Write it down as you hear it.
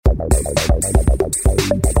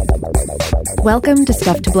Welcome to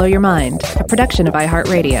Stuff to Blow Your Mind, a production of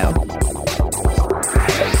iHeartRadio.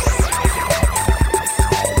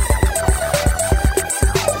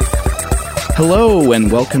 Hello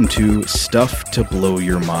and welcome to Stuff to Blow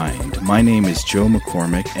Your Mind. My name is Joe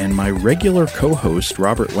McCormick, and my regular co-host,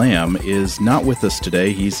 Robert Lamb, is not with us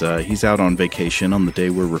today. He's out on vacation on the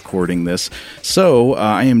day we're recording this. So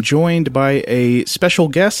I am joined by a special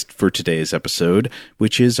guest for today's episode,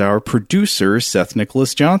 which is our producer, Seth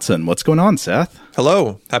Nicholas Johnson. What's going on, Seth?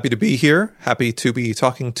 Hello. Happy to be here. Happy to be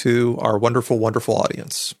talking to our wonderful, wonderful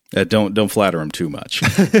audience. Don't flatter him too much.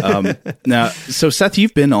 Now, so Seth,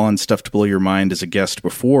 you've been on Stuff to Blow Your Mind as a guest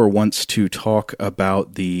before, once to talk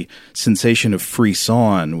about the sensation of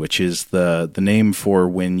frisson, which is the name for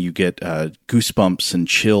when you get goosebumps and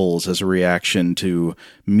chills as a reaction to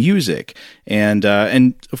music. And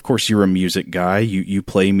of course, you're a music guy. You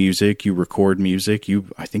play music. You record music.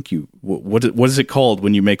 What is it called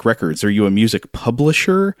when you make records? Are you a music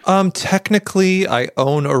publisher? Technically, I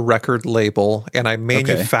own a record label and I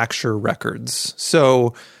manufacture records.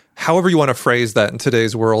 So however you want to phrase that in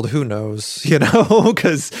today's world, who knows,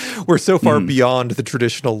 because we're so far beyond the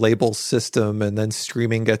traditional label system, and then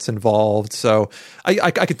streaming gets involved. So I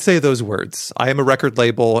could say those words. I am a record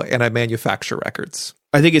label and I manufacture records.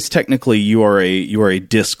 I think it's technically you are a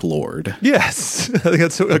disc lord. Yes, I think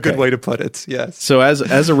that's a good way to put it. Yes. So as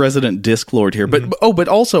a resident disc lord here, but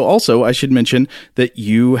also I should mention that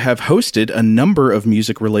you have hosted a number of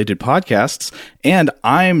music related podcasts, and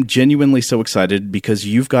I'm genuinely so excited because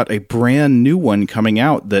you've got a brand new one coming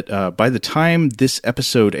out that by the time this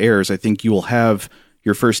episode airs, I think you will have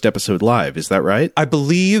your first episode live. Is that right? I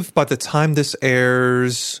believe by the time this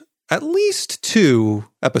airs, at least 2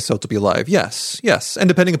 episodes will be live. Yes. And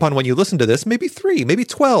depending upon when you listen to this, maybe 3, maybe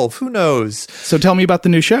 12, who knows? So tell me about the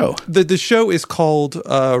new show. The show is called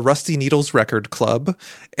Rusty Needles Record Club,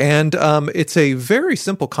 and it's a very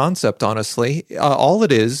simple concept, honestly. All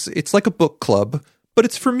it is, it's like a book club, but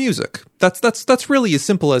it's for music. That's really as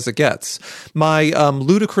simple as it gets. My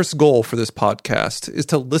ludicrous goal for this podcast is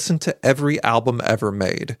to listen to every album ever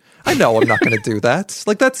made. I know I'm not going to do that.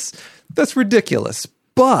 Like, that's ridiculous.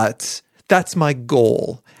 But that's my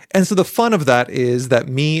goal. And so the fun of that is that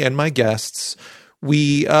me and my guests,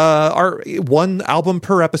 we are 1 album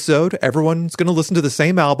per episode. Everyone's going to listen to the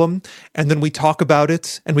same album, and then we talk about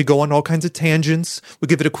it, and we go on all kinds of tangents. We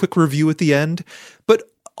give it a quick review at the end. But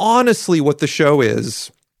honestly, what the show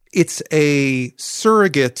is, it's a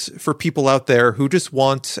surrogate for people out there who just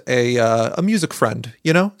want a music friend,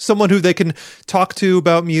 someone who they can talk to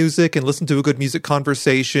about music and listen to a good music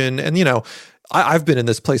conversation. And, I've been in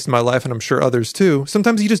this place in my life, and I'm sure others too.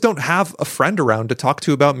 Sometimes you just don't have a friend around to talk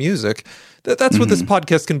to about music. That's what this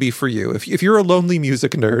podcast can be for you. If you're a lonely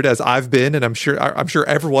music nerd, as I've been, and I'm sure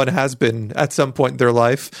everyone has been at some point in their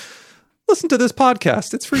life, listen to this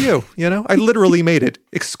podcast. It's for you. I literally made it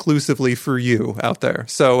exclusively for you out there.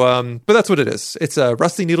 So, but that's what it is. It's a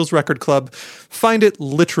Rusty Needles Record Club. Find it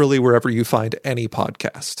literally wherever you find any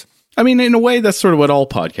podcast. I mean, in a way, that's sort of what all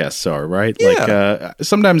podcasts are, right? Yeah. Like,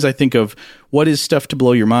 sometimes I think of what is Stuff to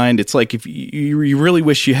Blow Your Mind. It's like if you really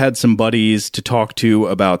wish you had some buddies to talk to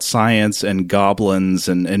about science and goblins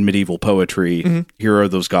and medieval poetry. Here are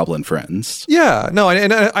those goblin friends. Yeah, no,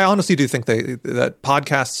 and I honestly do think that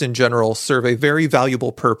podcasts in general serve a very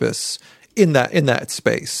valuable purpose in that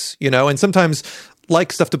space, and sometimes,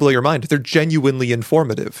 like Stuff to Blow Your Mind, they're genuinely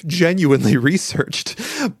informative, genuinely researched.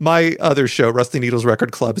 My other show, Rusty Needles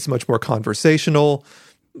Record Club, is much more conversational,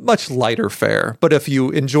 much lighter fare. But if you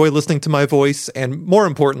enjoy listening to my voice, and more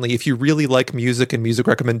importantly, if you really like music and music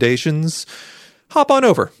recommendations, hop on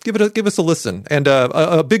over, give us a listen. And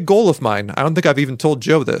a big goal of mine, I don't think I've even told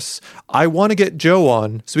Joe this, I want to get Joe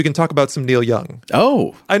on so we can talk about some Neil Young.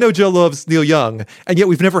 Oh. I know Joe loves Neil Young, and yet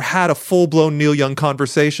we've never had a full-blown Neil Young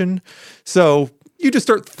conversation. So you just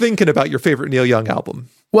start thinking about your favorite Neil Young album.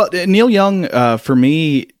 Well, Neil Young, for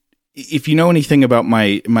me, if you know anything about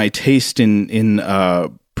my taste in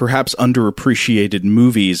perhaps underappreciated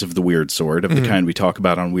movies of the weird sort, of the kind we talk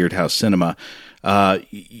about on Weird House Cinema,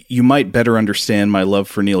 you might better understand my love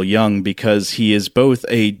for Neil Young because he is both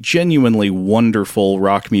a genuinely wonderful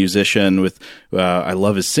rock musician with, I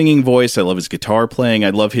love his singing voice, I love his guitar playing, I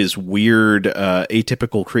love his weird,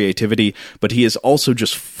 atypical creativity, but he is also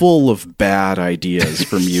just full of bad ideas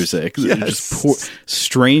for music. Yes. Just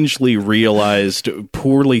strangely realized,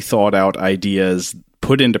 poorly thought out ideas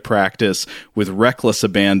put into practice with reckless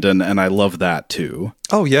abandon, and I love that too.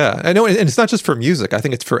 Oh yeah, I know, and it's not just for music. I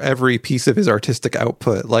think it's for every piece of his artistic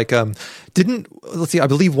output. Like, I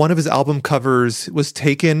believe one of his album covers was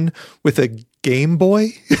taken with a Game Boy.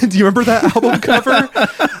 Do you remember that album cover?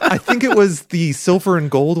 I think it was the silver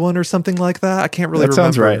and gold one or something like that. I can't really remember. That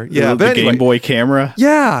sounds right. Yeah, the Game Boy camera.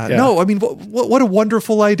 Yeah, no, I mean, what a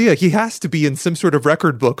wonderful idea. He has to be in some sort of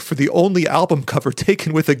record book for the only album cover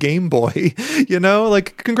taken with a Game Boy. You know,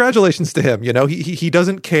 like, congratulations to him. You know, he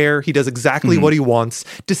doesn't care. He does exactly what he wants,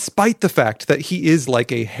 despite the fact that he is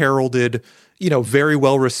like a heralded, you know, very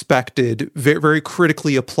well respected, very, very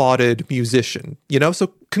critically applauded musician, you know?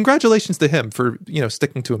 So congratulations to him for, you know,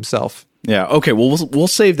 sticking to himself. Yeah. Okay. Well, we'll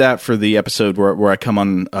save that for the episode where I come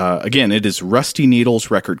on. Again, it is Rusty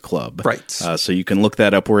Needles Record Club. Right. So you can look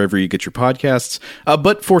that up wherever you get your podcasts.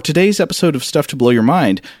 But for today's episode of Stuff to Blow Your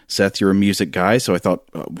Mind, Seth, you're a music guy, so I thought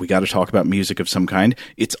we got to talk about music of some kind.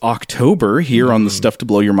 It's October here on the Stuff to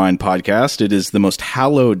Blow Your Mind podcast. It is the most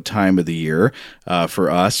hallowed time of the year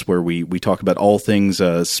for us, where we talk about all things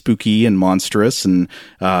spooky and monstrous and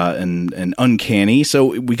uncanny.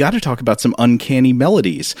 So we got to talk about some uncanny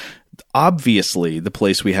melodies. Obviously, the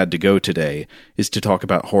place we had to go today is to talk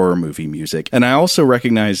about horror movie music. And I also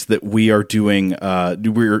recognize that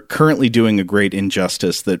we're currently doing a great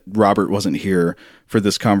injustice that Robert wasn't here for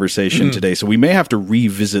this conversation today. So we may have to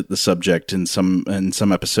revisit the subject in some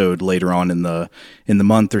episode later on in the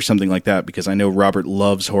month or something like that, because I know Robert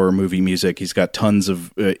loves horror movie music. He's got tons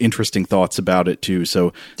of interesting thoughts about it too.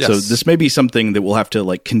 So this may be something that we'll have to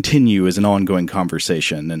like continue as an ongoing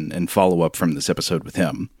conversation and follow up from this episode with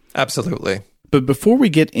him. Absolutely. But before we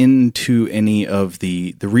get into any of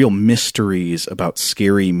the real mysteries about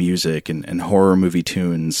scary music and horror movie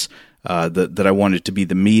tunes that I wanted to be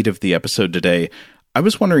the meat of the episode today, I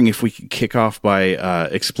was wondering if we could kick off by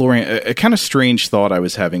exploring a kind of strange thought I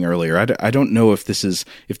was having earlier. I don't know if this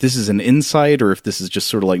is an insight or if this is just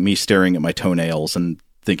sort of like me staring at my toenails and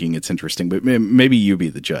thinking it's interesting, but maybe you be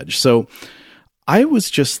the judge. So I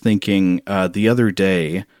was just thinking the other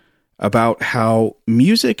day about how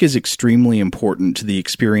music is extremely important to the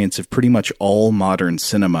experience of pretty much all modern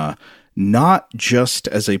cinema, not just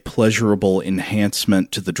as a pleasurable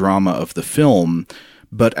enhancement to the drama of the film,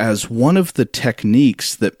 but as one of the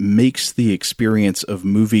techniques that makes the experience of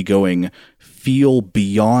movie-going feel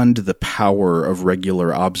beyond the power of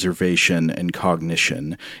regular observation and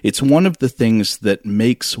cognition. It's one of the things that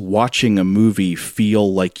makes watching a movie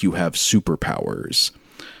feel like you have superpowers.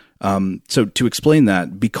 So to explain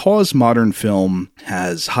that, because modern film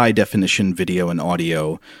has high-definition video and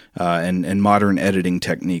audio and modern editing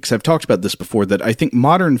techniques, I've talked about this before, that I think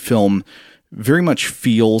modern film very much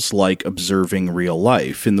feels like observing real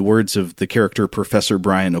life. In the words of the character Professor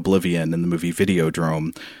Brian Oblivion in the movie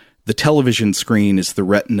Videodrome, the television screen is the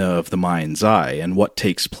retina of the mind's eye, and what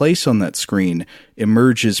takes place on that screen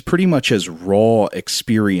emerges pretty much as raw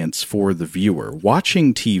experience for the viewer.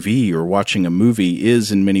 Watching TV or watching a movie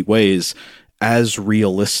is, in many ways, as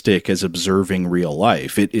realistic as observing real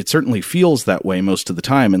life. It certainly feels that way most of the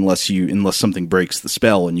time, unless something breaks the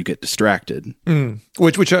spell and you get distracted.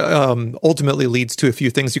 Which ultimately leads to a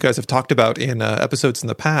few things you guys have talked about in episodes in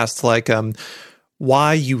the past, like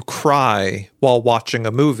why you cry while watching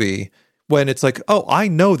a movie when it's like, oh, I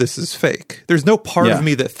know this is fake. There's no part of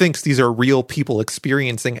me that thinks these are real people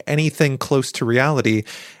experiencing anything close to reality.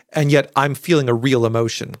 And yet I'm feeling a real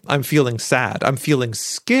emotion. I'm feeling sad. I'm feeling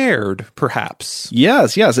scared, perhaps.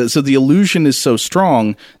 Yes. So the illusion is so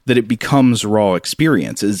strong that it becomes raw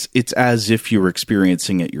experience. It's as if you're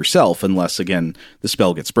experiencing it yourself, unless, again, the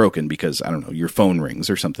spell gets broken because, I don't know, your phone rings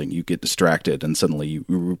or something. You get distracted and suddenly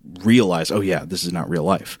you realize, oh, yeah, this is not real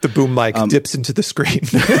life. The boom mic dips into the screen.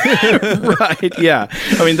 Right, yeah.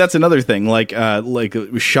 I mean, that's another thing. Like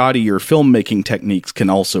shoddy or filmmaking techniques can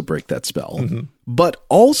also break that spell. Mm-hmm. But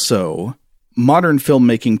also, modern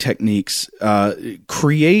filmmaking techniques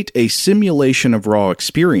create a simulation of raw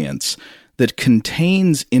experience that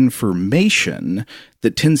contains information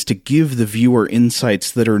that tends to give the viewer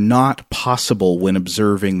insights that are not possible when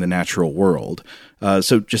observing the natural world.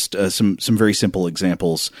 So just some very simple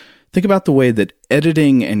examples. Think about the way that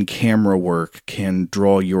editing and camera work can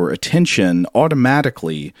draw your attention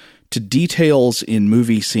automatically to details in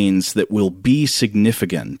movie scenes that will be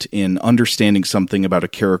significant in understanding something about a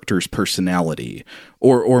character's personality,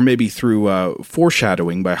 or maybe through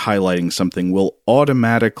foreshadowing by highlighting something will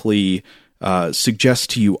automatically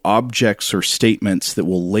suggest to you objects or statements that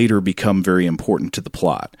will later become very important to the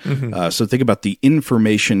plot. Mm-hmm. So think about the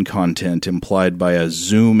information content implied by a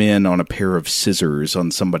zoom in on a pair of scissors on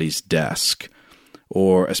somebody's desk,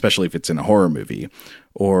 or especially if it's in a horror movie,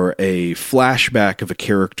 or a flashback of a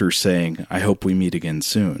character saying, "I hope we meet again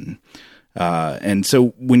soon." And so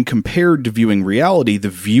when compared to viewing reality, the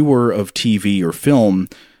viewer of TV or film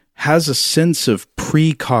has a sense of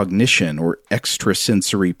precognition or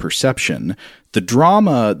extrasensory perception. The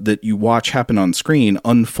drama that you watch happen on screen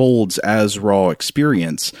unfolds as raw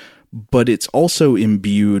experience, but it's also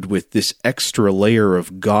imbued with this extra layer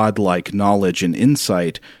of godlike knowledge and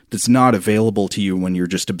insight that's not available to you when you're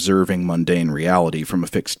just observing mundane reality from a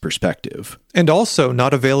fixed perspective. And also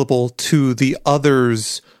not available to the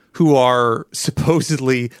others who are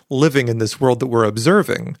supposedly living in this world that we're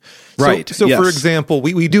observing. Right. So yes. For example,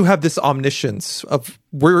 we do have this omniscience of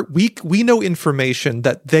where we know information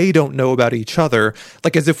that they don't know about each other,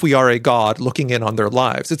 like as if we are a god looking in on their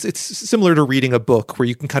lives. It's similar to reading a book where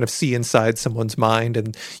you can kind of see inside someone's mind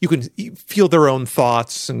and you can feel their own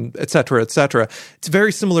thoughts and et cetera, et cetera. It's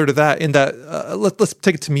very similar to that in that, let's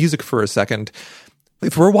take it to music for a second.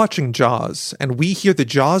 If we're watching Jaws and we hear the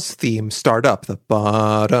Jaws theme start up, the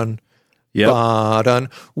ba-dun, ba-dun,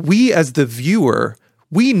 we as the viewer,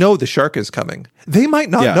 we know the shark is coming. They might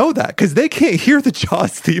not know that because they can't hear the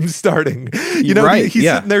Jaws theme starting. You know, he's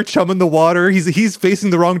sitting there chumming the water. He's facing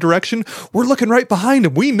the wrong direction. We're looking right behind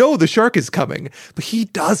him. We know the shark is coming, but he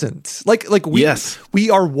doesn't. We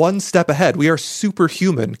are one step ahead. We are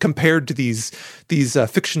superhuman compared to these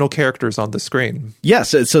fictional characters on the screen.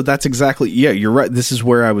 Yes, so that's exactly, you're right. This is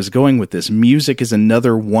where I was going with this. Music is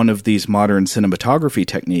another one of these modern cinematography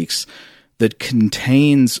techniques that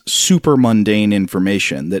contains super mundane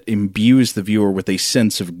information that imbues the viewer with a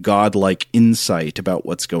sense of godlike insight about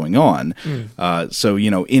what's going on. So,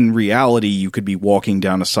 in reality, you could be walking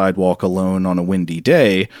down a sidewalk alone on a windy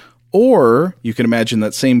day, or you can imagine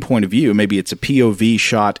that same point of view. Maybe it's a POV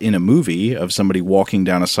shot in a movie of somebody walking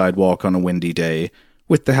down a sidewalk on a windy day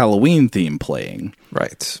with the Halloween theme playing.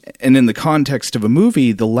 Right. And in the context of a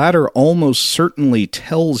movie, the latter almost certainly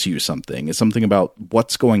tells you something. It's something about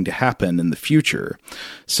what's going to happen in the future.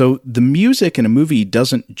 So the music in a movie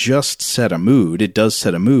doesn't just set a mood. It does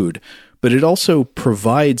set a mood, but it also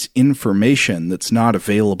provides information that's not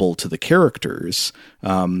available to the characters.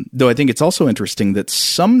 Though I think it's also interesting that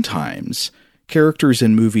sometimes characters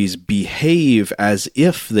in movies behave as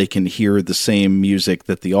if they can hear the same music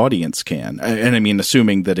that the audience can. And I mean,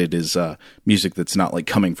 assuming that it is music that's not like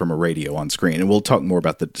coming from a radio on screen. And we'll talk more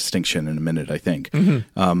about the distinction in a minute, I think.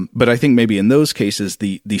 But I think maybe in those cases,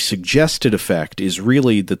 the suggested effect is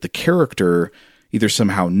really that the character either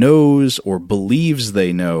somehow knows or believes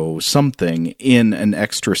they know something in an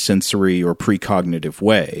extrasensory or precognitive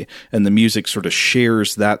way, and the music sort of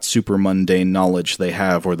shares that super mundane knowledge they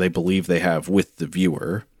have or they believe they have with the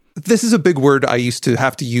viewer. This is a big word I used to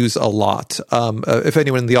have to use a lot. If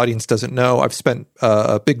anyone in the audience doesn't know, I've spent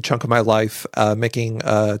a big chunk of my life making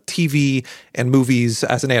TV and movies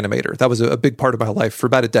as an animator. That was a big part of my life for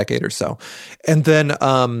about a decade or so. And then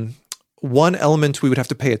one element we would have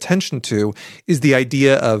to pay attention to is the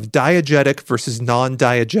idea of diegetic versus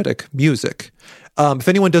non-diegetic music. If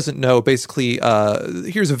anyone doesn't know, basically,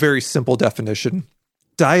 here's a very simple definition.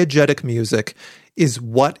 Diegetic music is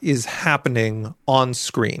what is happening on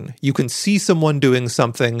screen. You can see someone doing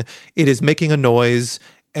something, it is making a noise,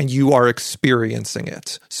 and you are experiencing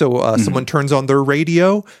it. So someone turns on their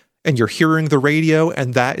radio, and you're hearing the radio,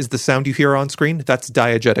 and that is the sound you hear on screen. That's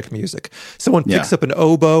diegetic music. Someone picks up an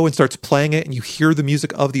oboe and starts playing it, and you hear the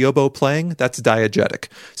music of the oboe playing. That's diegetic.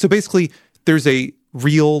 So basically, there's a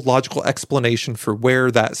real logical explanation for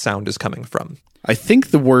where that sound is coming from. I think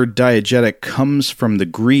the word diegetic comes from the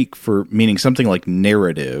Greek for meaning something like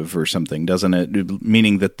narrative or something, doesn't it?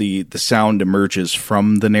 Meaning that the sound emerges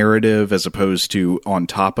from the narrative as opposed to on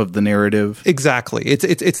top of the narrative. Exactly.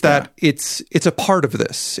 It's a part of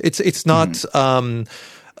this. It's not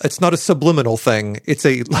it's not a subliminal thing. It's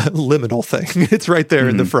a liminal thing. It's right there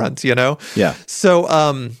in the front, you know? Yeah. So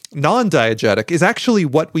non-diegetic is actually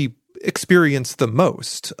what we experience the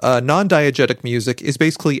most. Non-diegetic music is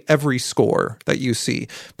basically every score that you see.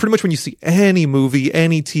 Pretty much when you see any movie,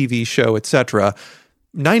 any TV show, etc.,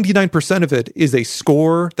 99% of it is a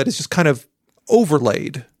score that is just kind of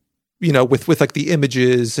overlaid, you know, with like the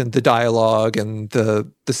images and the dialogue and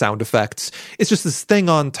the sound effects. It's just this thing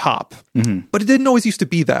on top. But it didn't always used to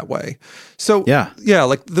be that way. So yeah,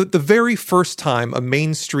 like the very first time a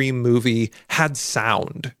mainstream movie had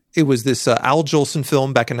sound, it was this Al Jolson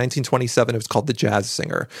film back in 1927. It was called The Jazz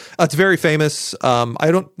Singer. It's very famous.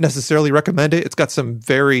 I don't necessarily recommend it. It's got some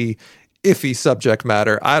very iffy subject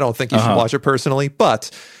matter. I don't think you should watch it personally,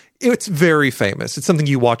 but it's very famous. It's something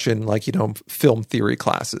you watch in, like, you know, film theory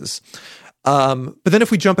classes. But then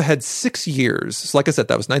if we jump ahead 6 years, so like I said,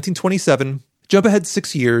 that was 1927. Jump ahead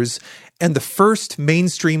 6 years, and the first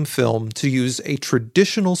mainstream film to use a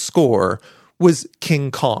traditional score was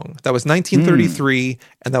King Kong. That was 1933,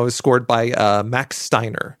 and that was scored by Max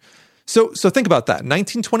Steiner. So think about that.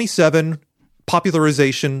 1927,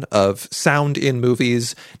 popularization of sound in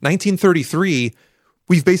movies. 1933,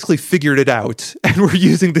 we've basically figured it out, and we're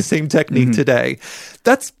using the same technique today.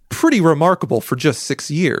 That's pretty remarkable for just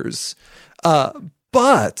 6 years.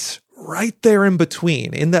 But right there in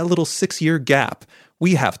between, in that little 6-year gap,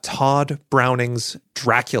 we have Todd Browning's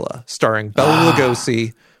Dracula, starring Bela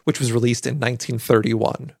Lugosi, which was released in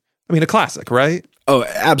 1931. I mean, a classic, right? Oh,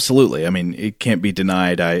 absolutely. I mean, it can't be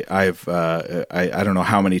denied. I don't know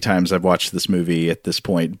how many times I've watched this movie at this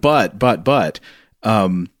point, but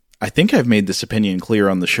I think I've made this opinion clear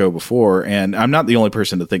on the show before, and I'm not the only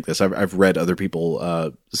person to think this. I've read other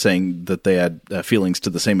people saying that they had feelings to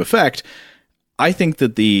the same effect. I think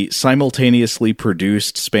that the simultaneously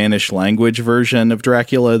produced Spanish language version of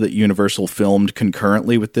Dracula that Universal filmed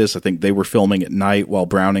concurrently with this, I think they were filming at night while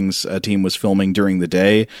Browning's team was filming during the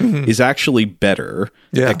day, is actually better,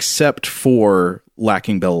 except for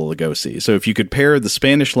lacking Bela Lugosi. So if you could pair the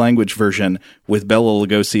Spanish language version with Bela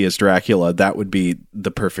Lugosi as Dracula, that would be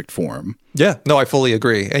the perfect form. Yeah, no, I fully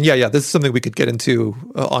agree. And yeah, this is something we could get into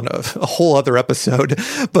on a whole other episode.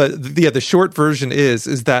 But the short version is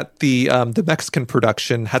that the Mexican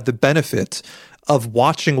production had the benefit of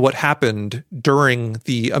watching what happened during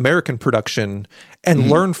the American production and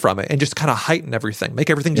learn from it and just kind of heighten everything, make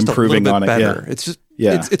everything just improving a little bit better. Yeah. It's just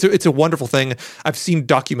it's a wonderful thing. I've seen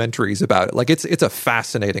documentaries about it. Like it's a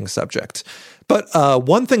fascinating subject. But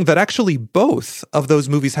one thing that actually both of those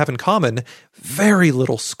movies have in common, very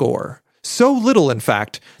little score. So little, in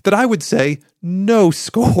fact, that I would say no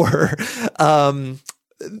score.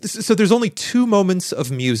 So there's only 2 moments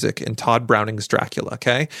of music in Todd Browning's Dracula,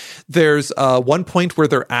 okay? There's one point where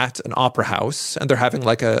they're at an opera house and they're having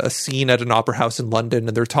like a scene at an opera house in London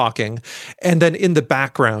and they're talking. And then in the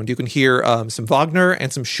background, you can hear some Wagner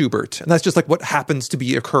and some Schubert. And that's just like what happens to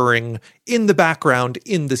be occurring in the background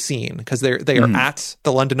in the scene because they are at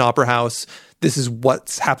the London Opera House. This is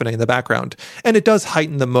what's happening in the background. And it does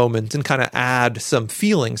heighten the moment and kind of add some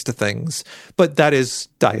feelings to things. But that is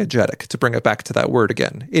diegetic, to bring it back to that word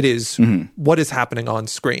again. It is what is happening on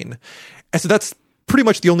screen. And so that's pretty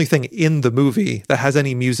much the only thing in the movie that has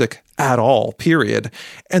any music at all, period.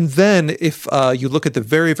 And then if you look at the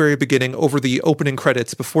very, very beginning, over the opening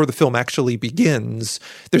credits, before the film actually begins,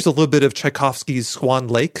 there's a little bit of Tchaikovsky's Swan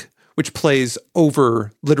Lake, which plays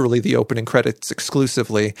over literally the opening credits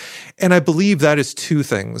exclusively. And I believe that is 2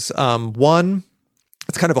 things. One,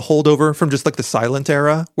 it's kind of a holdover from just like the silent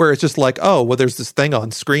era, where it's just like, oh, well, there's this thing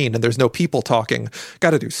on screen and there's no people talking.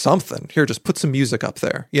 Got to do something. Here, just put some music up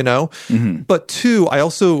there, you know? But 2, I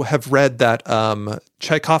also have read that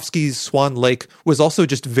Tchaikovsky's Swan Lake was also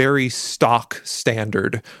just very stock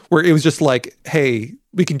standard, where it was just like, hey,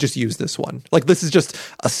 we can just use this one. Like, this is just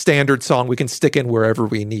a standard song we can stick in wherever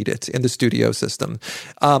we need it in the studio system.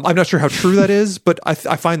 I'm not sure how true that is, but I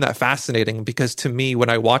find that fascinating because to me, when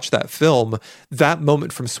I watch that film, that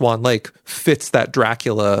moment from Swan Lake fits that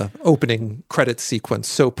Dracula opening credits sequence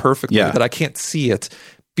so perfectly that I can't see it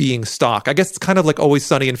being stock. I guess it's kind of like Always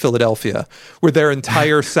Sunny in Philadelphia, where their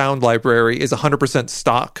entire sound library is 100%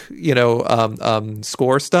 stock,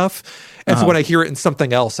 score stuff. And so when I hear it in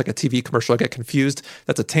something else, like a TV commercial, I get confused.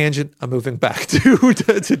 That's a tangent. I'm moving back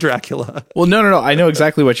to Dracula. Well, no. I know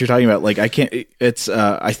exactly what you're talking about. Like, I can't. It's.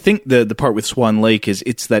 I think the part with Swan Lake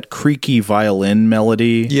it's that creaky violin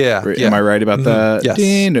melody. Yeah. Am I right about that?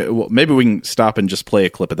 Yes. Well, maybe we can stop and just play a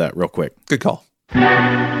clip of that real quick. Good call.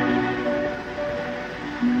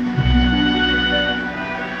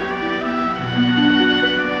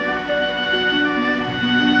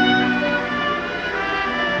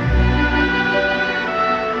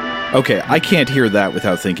 Okay, I can't hear that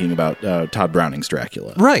without thinking about Todd Browning's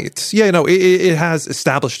Dracula. Right. Yeah, it has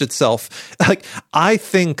established itself. Like, I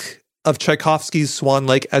think of Tchaikovsky's Swan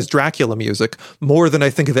Lake as Dracula music more than I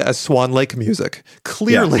think of it as Swan Lake music.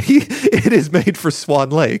 Clearly, it is made for Swan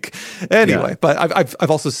Lake. Anyway, but I've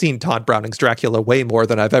also seen Todd Browning's Dracula way more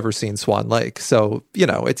than I've ever seen Swan Lake. So,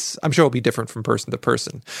 I'm sure it'll be different from person to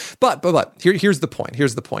person. But here's the point.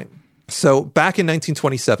 Here's the point. So back in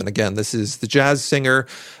 1927, again, this is The Jazz Singer.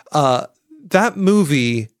 That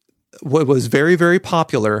movie was very, very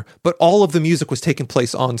popular, but all of the music was taking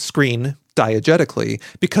place on screen diegetically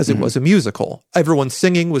because it was a musical. Everyone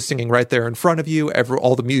was singing right there in front of you.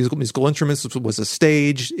 All the musical instruments was a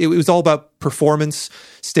stage. It was all about performance,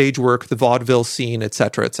 stage work, the vaudeville scene, et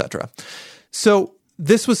cetera, et cetera. So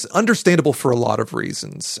this was understandable for a lot of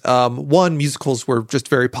reasons. One, musicals were just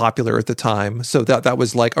very popular at the time. So that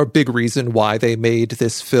was like a big reason why they made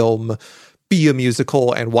this film be a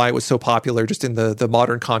musical and why it was so popular just in the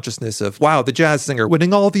modern consciousness of, wow, The Jazz Singer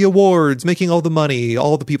winning all the awards, making all the money,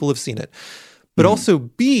 all the people have seen it. but also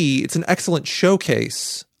B, it's an excellent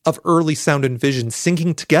showcase of early sound and vision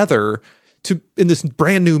syncing together in this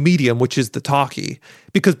brand new medium, which is the talkie.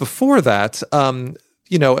 Because before that,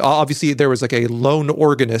 obviously there was like a lone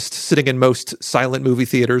organist sitting in most silent movie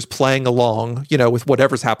theaters playing along, with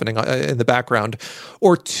whatever's happening in the background.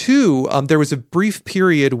 Or two, there was a brief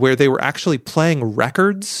period where they were actually playing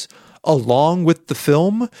records along with the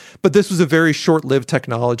film, but this was a very short-lived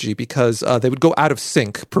technology because they would go out of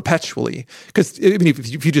sync perpetually. Because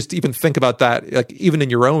if you just even think about that, like even in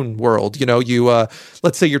your own world,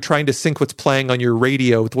 let's say you're trying to sync what's playing on your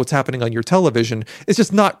radio with what's happening on your television, it's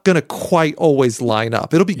just not going to quite always line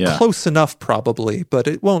up. It'll be close enough probably, but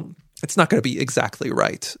it won't. It's not going to be exactly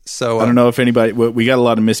right. So I don't know if anybody, we got a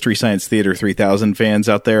lot of Mystery Science Theater 3000 fans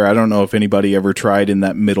out there. I don't know if anybody ever tried in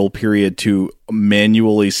that middle period to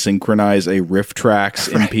manually synchronize a riff tracks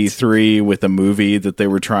MP3 with a movie that they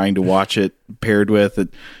were trying to watch it paired with.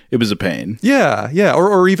 It was a pain. Yeah.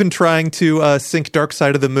 Or even trying to sync Dark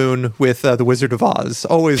Side of the Moon with The Wizard of Oz.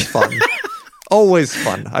 Always fun. Always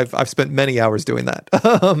fun. I've spent many hours doing that.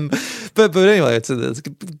 But anyway, it's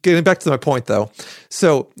getting back to my point though.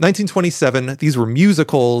 So 1927, these were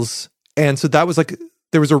musicals, and so that was like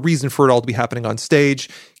there was a reason for it all to be happening on stage.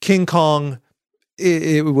 King Kong,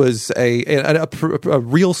 it was a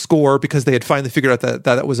real score because they had finally figured out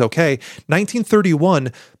that was okay.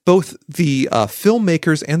 1931, both the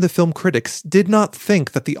filmmakers and the film critics did not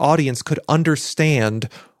think that the audience could understand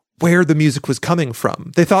where the music was coming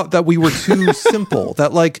from. They thought that we were too simple,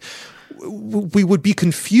 that like we would be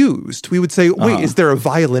confused. We would say, wait, is there a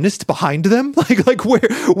violinist behind them? Like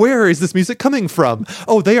where is this music coming from?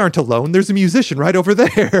 Oh, they aren't alone. There's a musician right over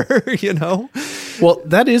there, Well,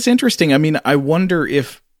 that is interesting. I mean, I wonder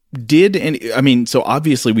if so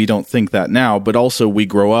obviously we don't think that now, but also we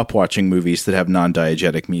grow up watching movies that have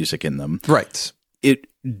non-diegetic music in them. Right.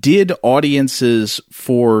 Did audiences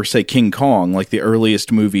for, say, King Kong, like the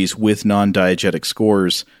earliest movies with non-diegetic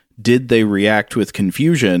scores, did they react with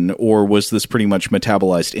confusion, or was this pretty much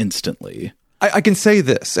metabolized instantly? I can say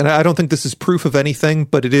this, and I don't think this is proof of anything,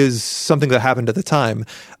 but it is something that happened at the time.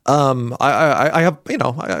 I have,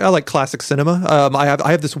 I like classic cinema. I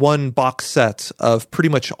have this one box set of pretty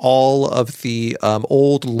much all of the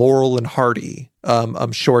old Laurel and Hardy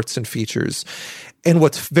shorts and features. And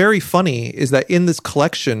what's very funny is that in this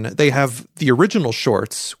collection, they have the original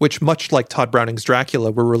shorts, which much like Todd Browning's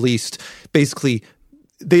Dracula were released basically.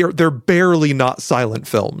 They're barely not silent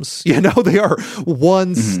films. They are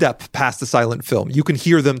one step past the silent film. You can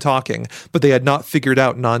hear them talking, but they had not figured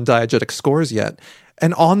out non-diegetic scores yet.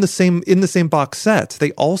 And in the same box set,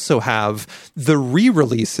 they also have the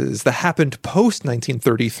re-releases that happened post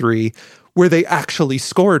 1933, where they actually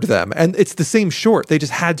scored them. And it's the same short. They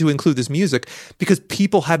just had to include this music because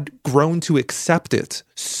people had grown to accept it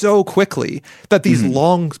so quickly that these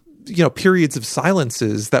long, periods of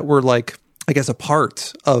silences that were like, I guess, a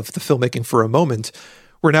part of the filmmaking for a moment,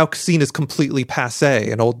 were now seen as completely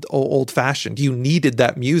passé and old-fashioned. You needed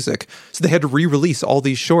that music. So they had to re-release all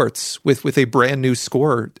these shorts with a brand new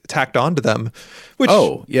score tacked onto them. Which,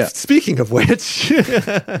 speaking of which,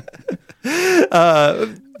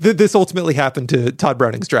 this ultimately happened to Todd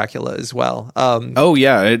Browning's Dracula as well.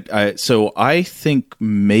 So I think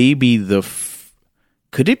maybe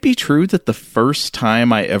could it be true that the first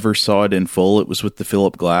time I ever saw it in full, it was with the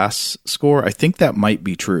Philip Glass score? I think that might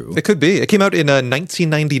be true. It could be. It came out in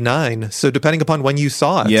 1999. So depending upon when you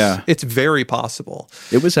saw it, it's very possible.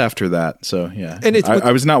 It was after that. So yeah. And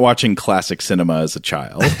I was not watching classic cinema as a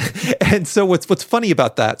child. And so what's funny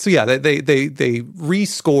about that? So yeah, they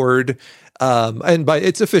rescored. And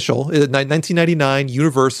it's official. In 1999,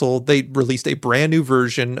 Universal, they released a brand new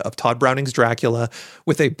version of Todd Browning's Dracula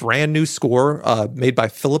with a brand new score made by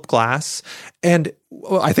Philip Glass. And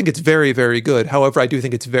I think it's very, very good. However, I do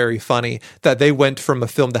think it's very funny that they went from a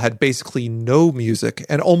film that had basically no music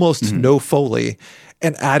and almost no Foley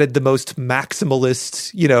and added the most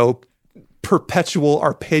maximalist, perpetual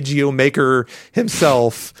arpeggio maker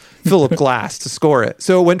himself, Philip Glass, to score it.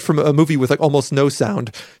 So it went from a movie with like almost no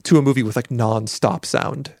sound to a movie with like non-stop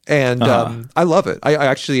sound. And I love it.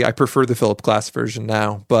 I prefer the Philip Glass version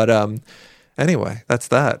now. But anyway, that's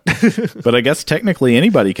that. But I guess technically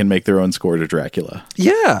anybody can make their own score to Dracula.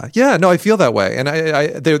 Yeah. No, I feel that way. And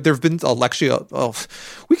there have been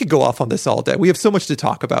we could go off on this all day. We have so much to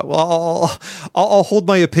talk about. Well, I'll hold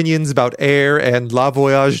my opinions about Air and La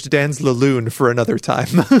Voyage dans la Lune for another time.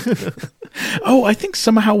 Oh, I think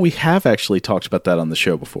somehow we have actually talked about that on the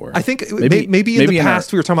show before. I think maybe in the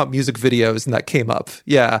past we were talking about music videos and that came up.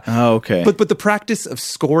 Yeah. Oh, okay. But the practice of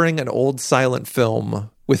scoring an old silent film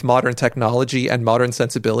with modern technology and modern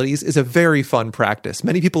sensibilities is a very fun practice.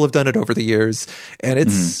 Many people have done it over the years, and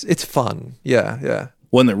it's fun. Yeah.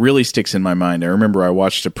 One that really sticks in my mind, I remember I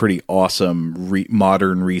watched a pretty awesome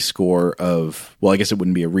modern rescore of, well, I guess it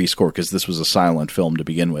wouldn't be a rescore because this was a silent film to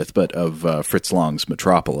begin with, but of Fritz Lang's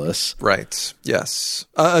Metropolis. Right, yes.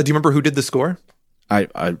 Do you remember who did the score?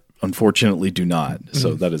 I unfortunately do not,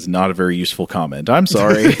 so that is not a very useful comment. I'm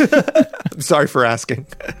sorry. I'm sorry for asking.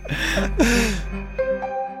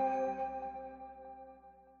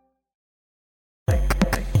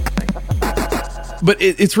 But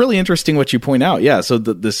it's really interesting what you point out. Yeah, so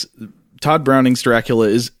this Todd Browning's Dracula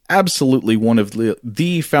is absolutely one of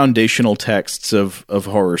the foundational texts of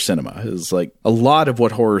horror cinema. It's like a lot of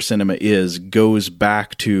what horror cinema is goes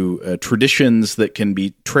back to traditions that can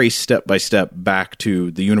be traced step by step back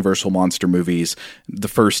to the Universal monster movies, the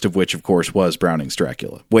first of which, of course, was Browning's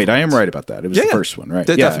Dracula. Wait, I am right about that. It was the first one, right?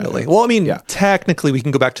 Definitely. Well, I mean, technically we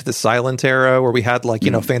can go back to the silent era where we had like,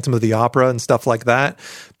 Phantom of the Opera and stuff like that.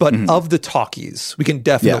 But of the talkies, we can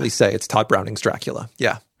definitely say it's Todd Browning's Dracula.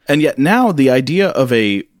 Yeah. And yet now the idea of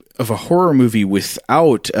a horror movie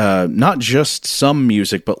without not just some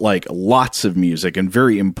music, but like lots of music and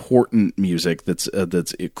very important music that's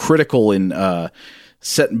critical in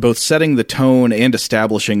both setting the tone and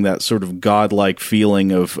establishing that sort of godlike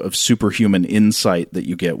feeling of superhuman insight that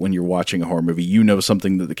you get when you're watching a horror movie. You know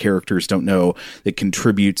something that the characters don't know that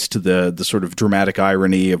contributes to the sort of dramatic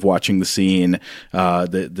irony of watching the scene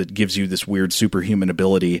that gives you this weird superhuman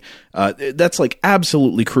ability. That's like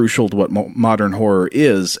absolutely crucial to what modern horror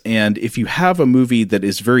is. And if you have a movie that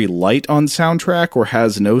is very light on soundtrack or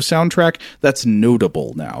has no soundtrack, that's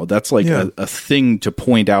notable now. That's like a thing to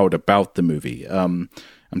point out about the movie.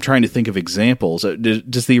 I'm trying to think of examples.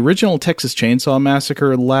 Does the original Texas Chainsaw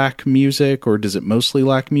Massacre lack music, or does it mostly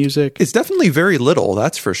lack music? It's definitely very little,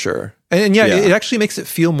 that's for sure. And it actually makes it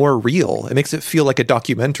feel more real. It makes it feel like a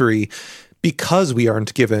documentary because we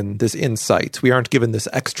aren't given this insight. We aren't given this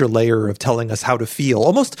extra layer of telling us how to feel.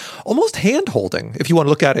 Almost hand-holding, if you want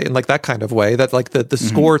to look at it in like that kind of way, that like the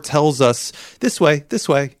score tells us this way,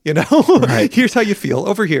 right. Here's how you feel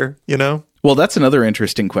over here, Well, that's another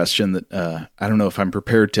interesting question that I don't know if I'm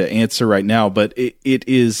prepared to answer right now, but it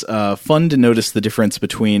is fun to notice the difference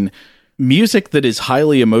between music that is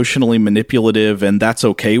highly emotionally manipulative and that's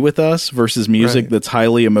okay with us versus music that's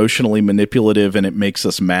highly emotionally manipulative and it makes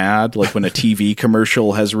us mad. Like when a TV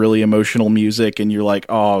commercial has really emotional music and you're like,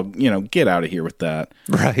 oh, get out of here with that.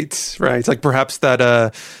 Right. It's like perhaps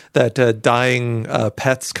that dying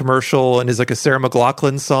pets commercial and is like a Sarah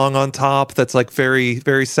McLachlan song on top that's like very,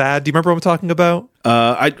 very sad. Do you remember what I'm talking about?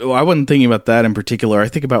 I wasn't thinking about that in particular. I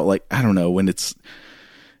think about like, I don't know, when it's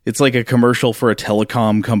like a commercial for a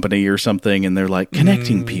telecom company or something, and they're like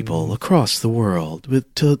connecting people across the world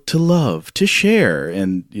to love, to share,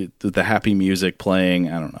 and the happy music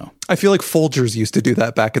playing. I don't know. I feel like Folgers used to do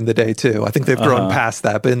that back in the day too. I think they've grown past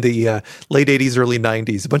that, but in the late 80s, early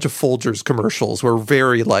 90s, a bunch of Folgers commercials were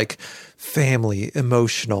very like family,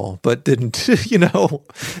 emotional, but didn't,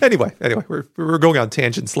 Anyway, we're going on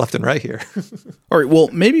tangents left and right here. All right, well,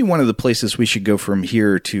 maybe one of the places we should go from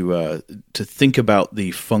here to think about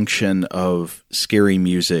the function of scary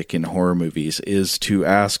music in horror movies is to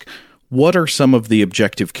ask, what are some of the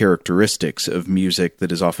objective characteristics of music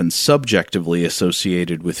that is often subjectively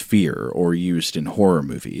associated with fear or used in horror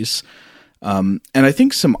movies? And I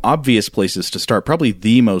think some obvious places to start, probably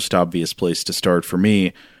the most obvious place to start for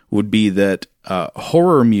me, would be that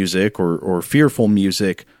horror music or fearful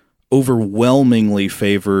music overwhelmingly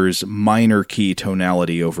favors minor key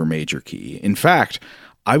tonality over major key. In fact,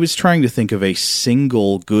 I was trying to think of a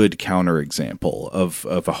single good counterexample of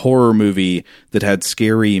a horror movie that had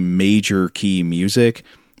scary major key music,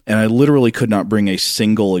 and I literally could not bring a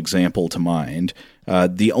single example to mind.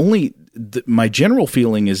 My general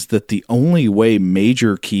feeling is that the only way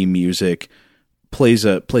major key music plays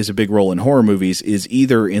a big role in horror movies is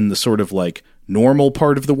either in the sort of like normal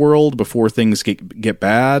part of the world before things get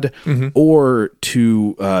bad, or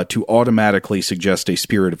to automatically suggest a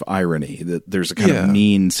spirit of irony, that there's a kind of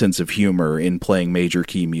mean sense of humor in playing major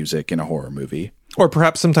key music in a horror movie. Or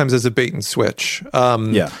perhaps sometimes as a bait and switch.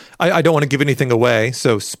 I don't want to give anything away,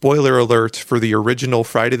 so spoiler alert for the original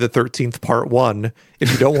Friday the 13th Part 1.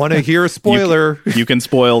 If you don't want to hear a spoiler... you can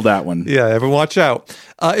spoil that one. Yeah, everyone watch out.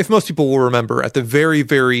 If most people will remember, at the very,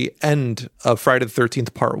 very end of Friday the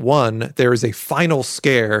 13th Part 1, there is a final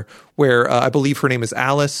scare where I believe her name is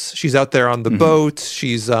Alice. She's out there on the boat.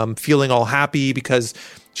 She's feeling all happy because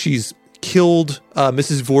she's killed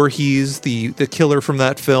Mrs. Voorhees, the killer from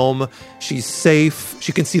that film. She's safe.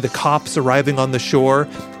 She can see the cops arriving on the shore.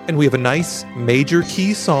 And we have a nice major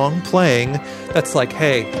key song playing that's like,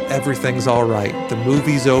 hey, everything's all right. The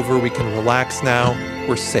movie's over. We can relax now.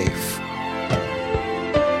 We're safe.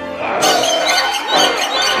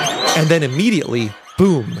 And then immediately,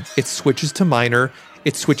 boom, it switches to minor.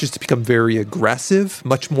 It switches to become very aggressive,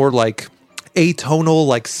 much more like atonal,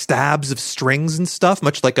 like stabs of strings and stuff,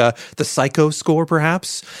 much like the Psycho score,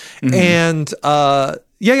 perhaps. Mm-hmm. And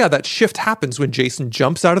that shift happens when Jason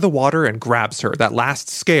jumps out of the water and grabs her. That last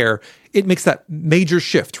scare, it makes that major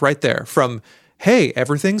shift right there from, hey,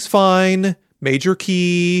 everything's fine, major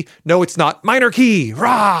key, no, it's not, minor key,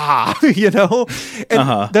 rah,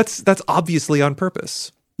 And that's obviously on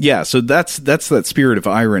purpose. Yeah, so that's that spirit of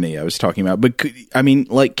irony I was talking about. But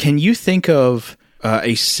can you think of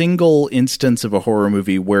a single instance of a horror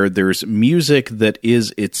movie where there's music that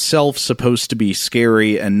is itself supposed to be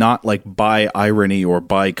scary and not like by irony or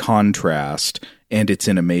by contrast, and it's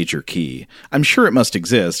in a major key? I'm sure it must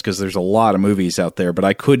exist because there's a lot of movies out there, but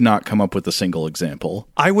I could not come up with a single example.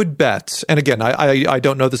 I would bet, and again, I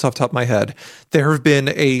don't know this off the top of my head, there have been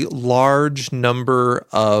a large number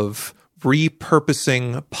of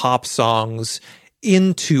repurposing pop songs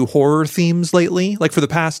into horror themes lately, like for the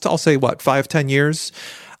past, I'll say 5-10 years.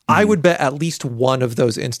 Mm-hmm. I would bet at least one of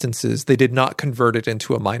those instances they did not convert it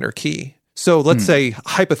into a minor key. So let's say,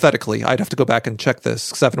 hypothetically, I'd have to go back and check this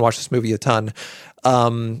because I haven't watched this movie a ton.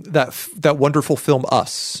 That wonderful film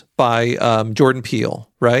Us by Jordan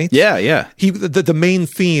Peele, right? Yeah. The main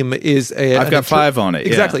theme is I've Got Five on it.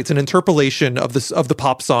 Exactly, yeah. It's an interpolation of the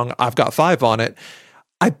pop song I've Got Five on it.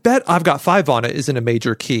 I bet I've Got Five on it is in a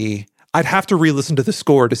major key. I'd have to re-listen to the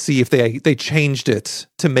score to see if they changed it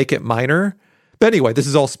to make it minor. But anyway, this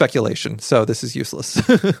is all speculation, so this is useless.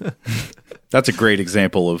 That's a great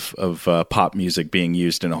example of pop music being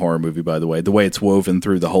used in a horror movie, by the way. The way it's woven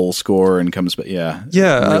through the whole score and comes... Yeah,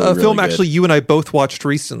 a film good. Actually you and I both watched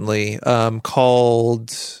recently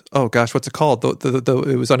called... Oh gosh, what's it called? It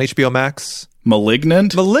was on HBO Max.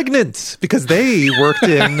 Malignant, because they worked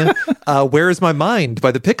in Where Is My Mind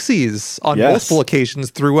by the Pixies on multiple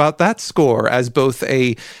occasions throughout that score as both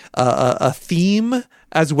a theme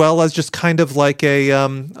as well as just kind of like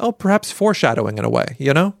perhaps foreshadowing in a way,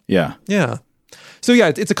 Yeah. So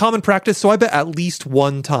yeah, it's a common practice. So I bet at least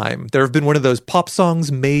one time there have been one of those pop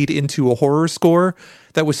songs made into a horror score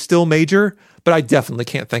that was still major, but I definitely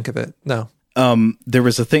can't think of it. No. There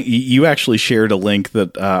was a thing, you actually shared a link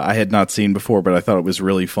that I had not seen before, but I thought it was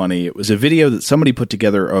really funny. It was a video that somebody put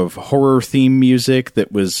together of horror theme music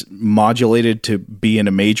that was modulated to be in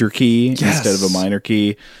a major key instead of a minor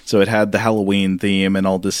key. So it had the Halloween theme and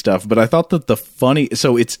all this stuff. But I thought that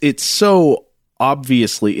it's so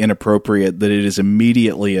obviously inappropriate that it is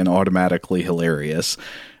immediately and automatically hilarious.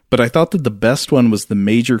 But I thought that the best one was the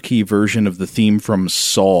major key version of the theme from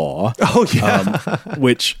Saw. Oh, yeah.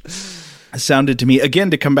 Which... sounded to me, again,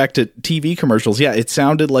 to come back to TV commercials, it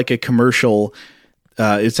sounded like a commercial.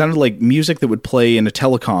 It sounded like music that would play in a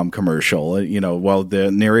telecom commercial, while the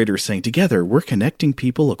narrator's saying, together, we're connecting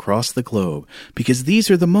people across the globe because these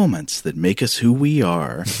are the moments that make us who we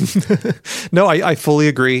are. No, I fully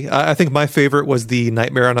agree. I think my favorite was the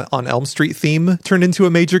Nightmare on Elm Street theme turned into a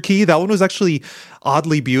major key. That one was actually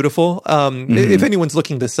oddly beautiful. If anyone's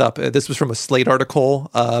looking this up, this was from a Slate article,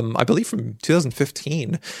 I believe from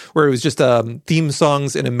 2015, where it was just theme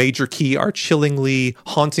songs in a major key are chillingly,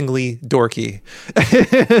 hauntingly dorky.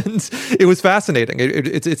 And it was fascinating.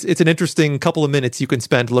 It's an interesting couple of minutes you can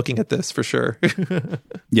spend looking at this for sure.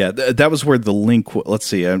 Yeah, that was where the link. Let's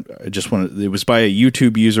see. I just wanted. It was by a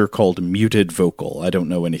YouTube user called Muted Vocal. I don't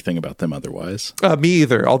know anything about them otherwise. Me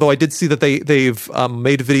either. Although I did see that they've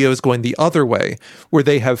made videos going the other way, where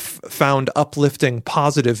they have found uplifting,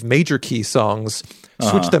 positive major key songs,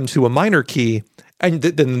 switch them to a minor key. And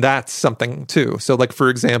then that's something too. So like, for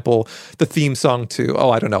example, the theme song to,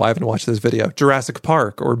 I don't know, I haven't watched this video, Jurassic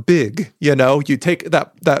Park or Big, you take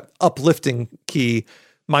that uplifting key,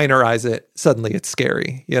 minorize it, suddenly it's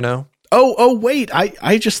scary, Oh, wait,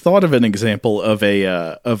 I just thought of an example of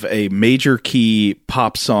a major key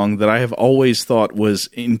pop song that I have always thought was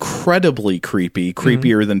incredibly creepy,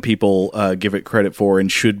 creepier than people give it credit for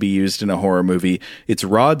and should be used in a horror movie. It's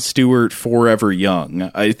Rod Stewart, Forever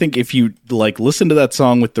Young. I think if you listen to that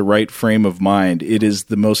song with the right frame of mind, it is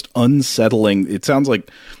the most unsettling. It sounds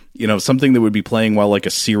like, something that would be playing while like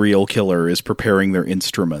a serial killer is preparing their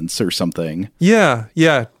instruments or something. Yeah,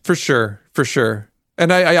 for sure.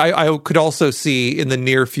 And I could also see in the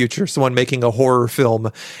near future someone making a horror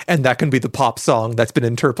film, and that can be the pop song that's been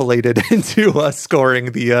interpolated into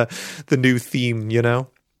scoring the new theme,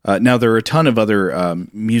 Now, there are a ton of other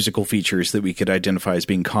musical features that we could identify as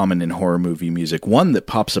being common in horror movie music. One that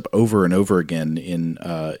pops up over and over again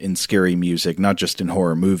in scary music, not just in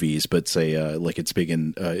horror movies, but say like it's big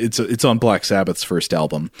in it's on Black Sabbath's first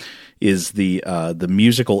album, is the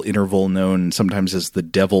musical interval known sometimes as the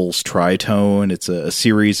Devil's Tritone. It's a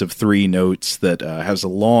series of 3 notes that has a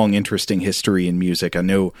long, interesting history in music. I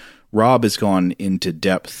know Rob has gone into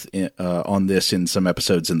depth on this in some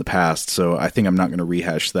episodes in the past, so I think I'm not going to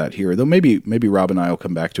rehash that here, though maybe Rob and I will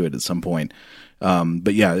come back to it at some point.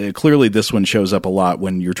 But yeah, clearly this one shows up a lot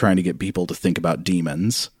when you're trying to get people to think about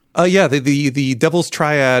demons. The Devil's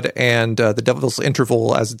Triad and the Devil's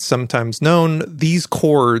Interval, as it's sometimes known, these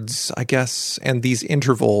chords, I guess, and these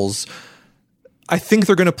intervals, I think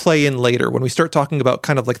they're going to play in later when we start talking about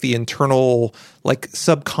kind of like the internal, like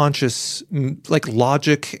subconscious, like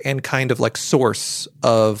logic and kind of like source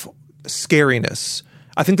of scariness.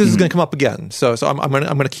 I think this is going to come up again. So I'm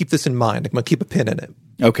going to keep this in mind. I'm going to keep a pin in it.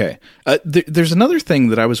 Okay. There's another thing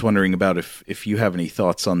that I was wondering about if you have any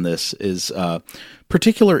thoughts on this is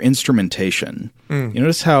particular instrumentation. You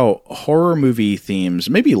notice how horror movie themes,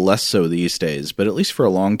 maybe less so these days, but at least for a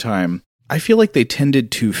long time, I feel like they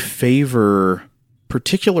tended to favor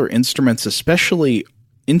particular instruments, especially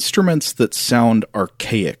instruments that sound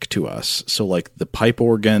archaic to us. So like the pipe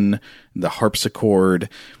organ, the harpsichord,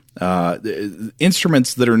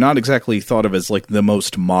 instruments that are not exactly thought of as like the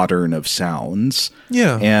most modern of sounds.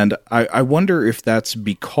 Yeah. And I wonder if that's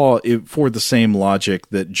because, for the same logic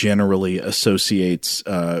that generally associates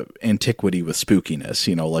antiquity with spookiness,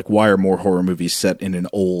 you know, like why are more horror movies set in an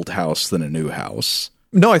old house than a new house?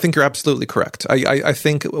 No, I think you're absolutely correct. I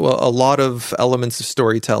think a lot of elements of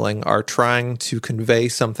storytelling are trying to convey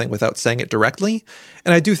something without saying it directly.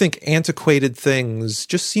 And I do think antiquated things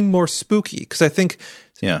just seem more spooky because I think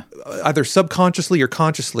either subconsciously or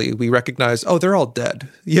consciously we recognize, oh, they're all dead,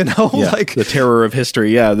 you know? Yeah, like the terror of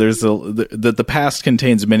history. Yeah, there's the past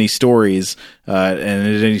contains many stories, and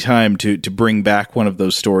at any time to bring back one of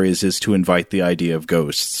those stories is to invite the idea of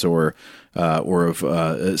ghosts or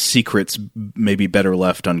of secrets maybe better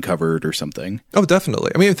left uncovered or something. Oh,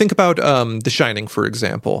 definitely. I mean, think about The Shining, for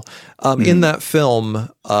example. In that film,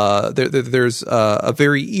 there's a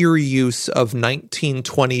very eerie use of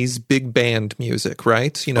 1920s big band music,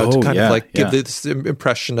 right? You know, to kind of give this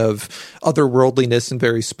impression of otherworldliness and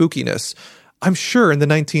very spookiness. I'm sure in the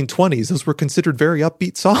 1920s, those were considered very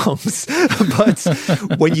upbeat songs.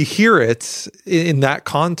 But when you hear it in that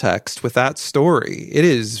context with that story, it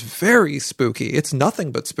is very spooky. It's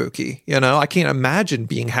nothing but spooky. You know, I can't imagine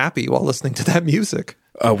being happy while listening to that music.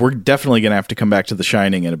 We're definitely going to have to come back to The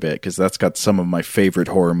Shining in a bit because that's got some of my favorite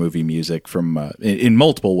horror movie music from in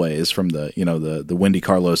multiple ways, from the Wendy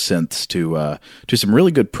Carlos synths to some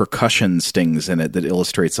really good percussion stings in it that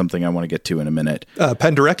illustrate something I want to get to in a minute.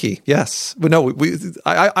 Penderecki, yes, but no,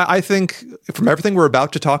 I think from everything we're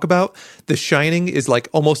about to talk about, The Shining is like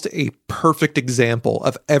almost a perfect example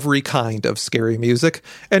of every kind of scary music,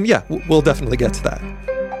 and yeah, we'll definitely get to that.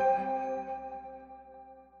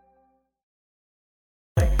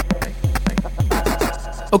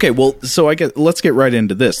 Okay, well, so let's get right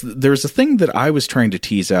into this. There's a thing that I was trying to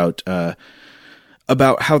tease out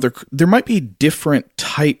about how there might be different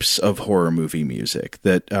types of horror movie music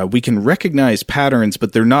that we can recognize patterns,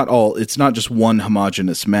 but they're not all. It's not just one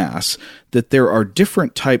homogeneous mass. That there are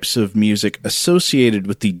different types of music associated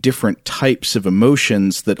with the different types of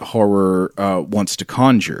emotions that horror wants to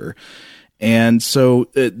conjure. And so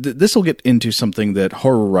this will get into something that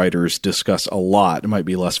horror writers discuss a lot. It might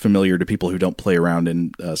be less familiar to people who don't play around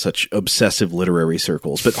in such obsessive literary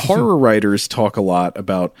circles. But horror writers talk a lot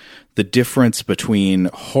about the difference between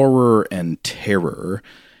horror and terror.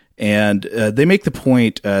 And they make the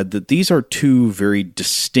point that these are two very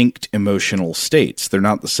distinct emotional states. They're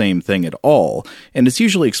not the same thing at all. And it's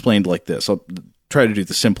usually explained like this. I'll try to do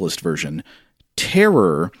the simplest version.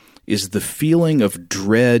 Terror is the feeling of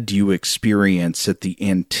dread you experience at the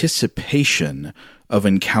anticipation of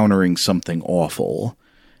encountering something awful.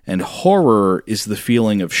 And horror is the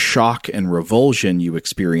feeling of shock and revulsion you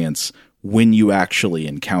experience when you actually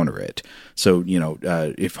encounter it. So,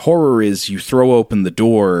 if horror is you throw open the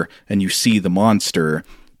door and you see the monster,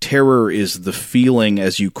 terror is the feeling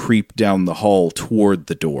as you creep down the hall toward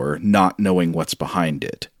the door, not knowing what's behind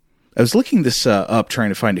it. I was looking this up, trying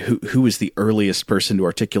to find who was the earliest person to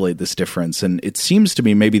articulate this difference, and it seems to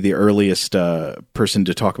me maybe the earliest person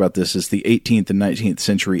to talk about this is the 18th and 19th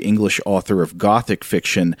century English author of Gothic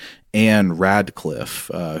fiction, Anne Radcliffe,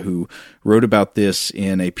 who wrote about this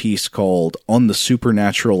in a piece called On the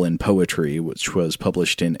Supernatural in Poetry, which was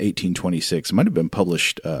published in 1826. It might have been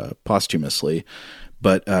published posthumously.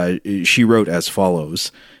 but she wrote as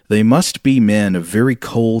follows: "They must be men of very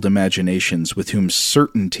cold imaginations with whom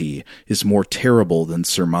certainty is more terrible than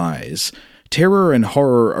surmise. Terror and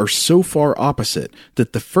horror are so far opposite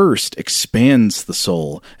that the first expands the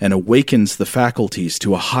soul and awakens the faculties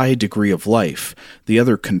to a high degree of life. The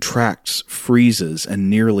other contracts, freezes, and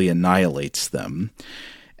nearly annihilates them."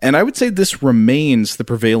 And I would say this remains the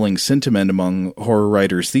prevailing sentiment among horror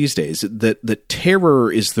writers these days, that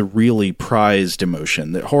terror is the really prized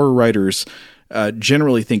emotion, that horror writers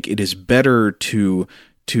generally think it is better to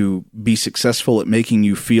be successful at making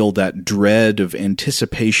you feel that dread of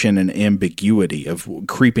anticipation and ambiguity of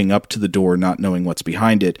creeping up to the door, not knowing what's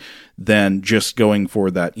behind it, than just going for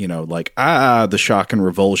that, the shock and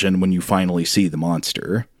revulsion when you finally see the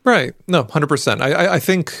monster. Right. No, 100%.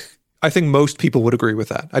 I think most people would agree with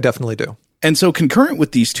that. I definitely do. And so concurrent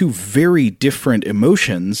with these two very different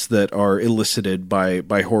emotions that are elicited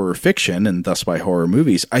by horror fiction and thus by horror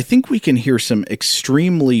movies, I think we can hear some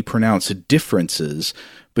extremely pronounced differences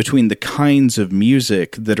between the kinds of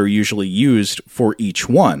music that are usually used for each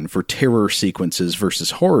one, for terror sequences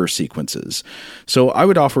versus horror sequences. So I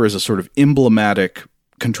would offer as a sort of emblematic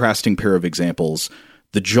contrasting pair of examples,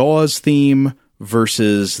 the Jaws theme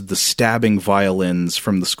versus the stabbing violins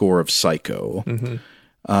from the score of Psycho. Mm-hmm.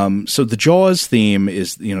 So the Jaws theme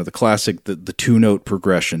is, the classic, the two-note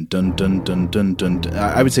progression, dun, dun, dun, dun, dun, dun.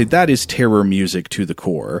 I would say that is terror music to the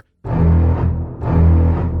core.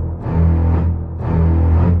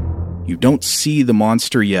 You don't see the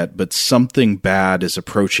monster yet, but something bad is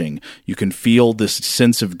approaching. You can feel this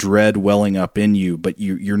sense of dread welling up in you, but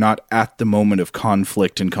you're not at the moment of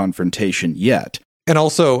conflict and confrontation yet. And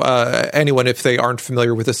also, anyone, if they aren't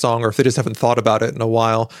familiar with the song or if they just haven't thought about it in a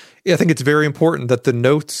while, I think it's very important that the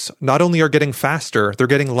notes not only are getting faster, they're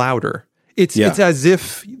getting louder. It's as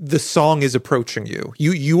if the song is approaching you.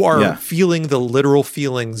 You are feeling the literal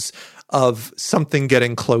feelings of something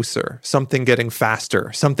getting closer, something getting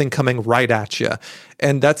faster, something coming right at you.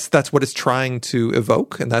 And that's what it's trying to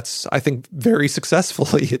evoke. And that's, I think, very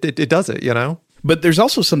successfully, it does it, But there's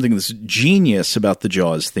also something that's genius about the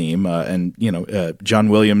Jaws theme, and John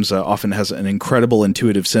Williams often has an incredible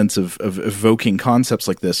intuitive sense of evoking concepts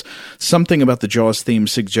like this. Something about the Jaws theme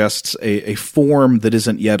suggests a form that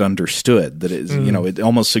isn't yet understood. That is, it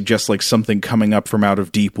almost suggests like something coming up from out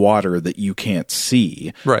of deep water that you can't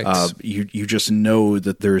see. Right. You just know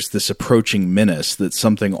that there's this approaching menace, that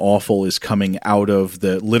something awful is coming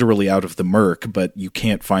literally out of the murk, but you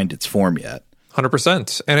can't find its form yet.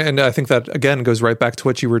 100%. And I think that, again, goes right back to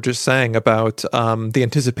what you were just saying about the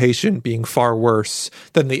anticipation being far worse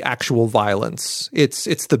than the actual violence.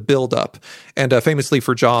 It's the buildup. And famously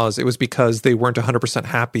for Jaws, it was because they weren't 100%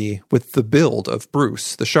 happy with the build of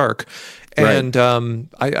Bruce, the shark. And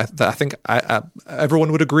I think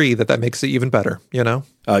everyone would agree that makes it even better,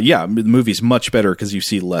 the movie's much better because you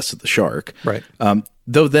see less of the shark. Right.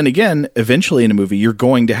 Though then again, eventually in a movie, you're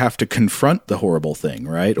going to have to confront the horrible thing,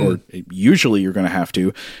 right? Or usually you're going to have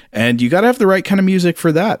to. And you got to have the right kind of music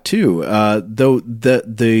for that, too. Though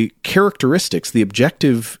the characteristics, the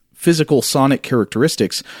objective physical sonic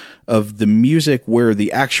characteristics of the music where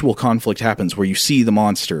the actual conflict happens, where you see the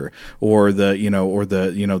monster or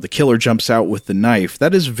the killer jumps out with the knife,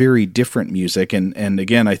 that is very different music. And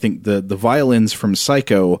again, I think the violins from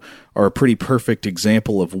Psycho are a pretty perfect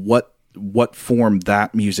example of what form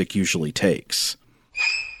that music usually takes.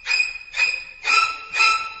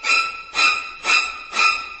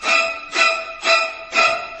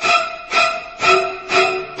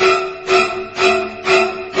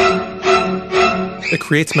 It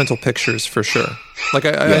creates mental pictures for sure.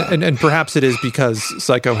 And perhaps it is because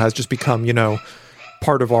Psycho has just become,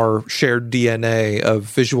 part of our shared DNA of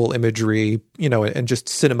visual imagery, and just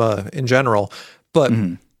cinema in general. But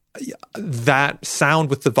that sound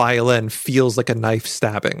with the violin feels like a knife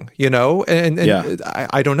stabbing, and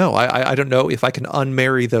I don't know. I don't know if I can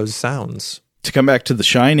unmarry those sounds. To come back to The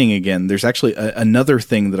Shining again, there's actually another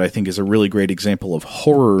thing that I think is a really great example of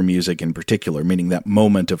horror music in particular, meaning that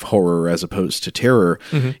moment of horror as opposed to terror.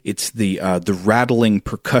 Mm-hmm. It's the rattling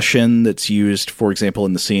percussion that's used, for example,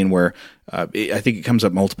 in the scene where I think it comes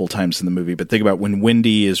up multiple times in the movie, but think about when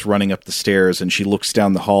Wendy is running up the stairs and she looks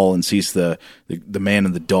down the hall and sees the man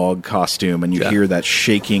in the dog costume, and you hear that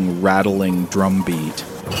shaking, rattling drum beat.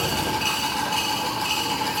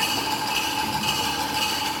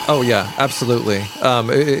 Oh, yeah, absolutely.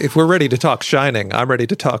 If we're ready to talk Shining, I'm ready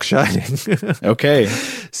to talk Shining. Okay.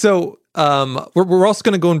 So we're also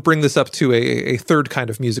going to go and bring this up to a third kind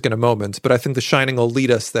of music in a moment, but I think The Shining will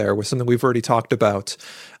lead us there with something we've already talked about.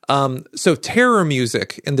 So terror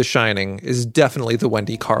music in The Shining is definitely the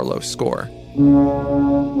Wendy Carlos score.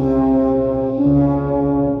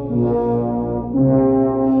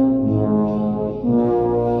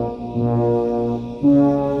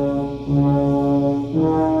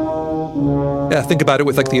 think about it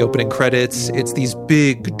with like the opening credits. It's these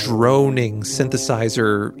big droning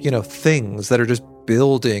synthesizer, things that are just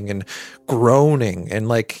building and groaning, and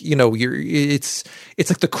like it's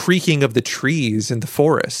like the creaking of the trees in the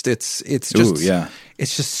forest. It's just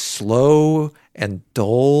it's just slow and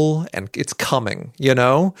dull, and it's coming,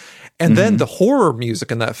 and then the horror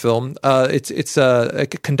music in that film. It's a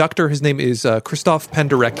conductor. His name is Krzysztof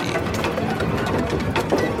Penderecki.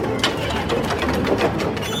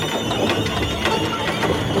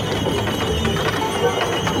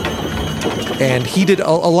 And he did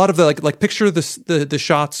a lot of the like picture the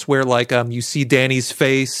shots where like you see Danny's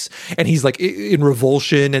face and he's like in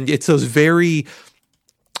revulsion, and it's those very,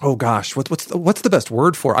 oh gosh, what's the best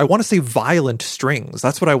word for it? I want to say violent strings.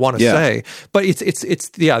 That's what I want to say. But it's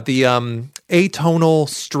the atonal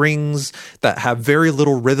strings that have very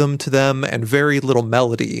little rhythm to them and very little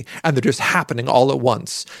melody, and they're just happening all at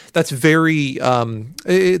once. That's very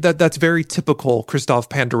that's very typical Krzysztof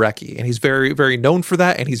Penderecki, and he's very, very known for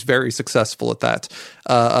that, and he's very successful at that.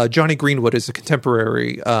 Jonny Greenwood is a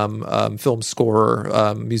contemporary film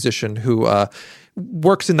scorer, musician who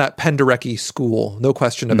works in that Penderecki school, no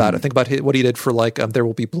question about it. Think about what he did for like There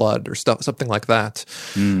Will Be Blood or something like that.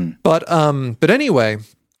 But anyway,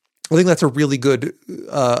 I think that's a really good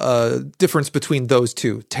difference between those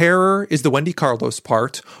two. Terror is the Wendy Carlos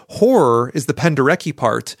part. Horror is the Penderecki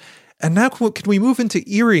part. And now can we move into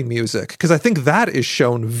eerie music? Because I think that is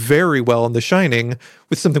shown very well in The Shining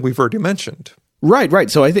with something we've already mentioned. Right.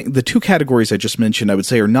 So I think the two categories I just mentioned, I would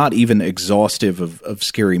say, are not even exhaustive of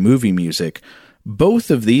scary movie music. Both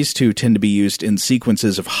of these two tend to be used in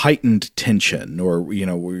sequences of heightened tension, or, where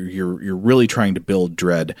you're really trying to build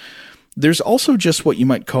dread. There's also just what you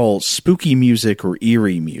might call spooky music or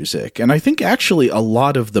eerie music. And I think actually a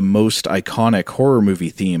lot of the most iconic horror movie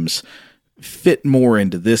themes fit more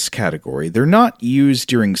into this category. They're not used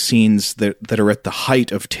during scenes that are at the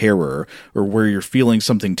height of terror or where you're feeling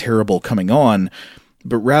something terrible coming on,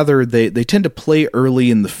 but rather they tend to play early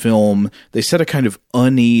in the film. They set a kind of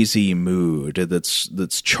uneasy mood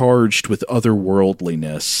that's charged with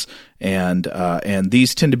otherworldliness, and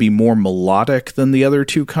these tend to be more melodic than the other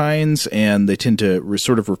two kinds, and they tend to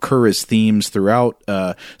sort of recur as themes throughout.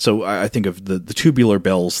 So I think of the Tubular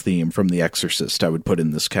Bells theme from The Exorcist I would put in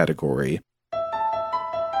this category.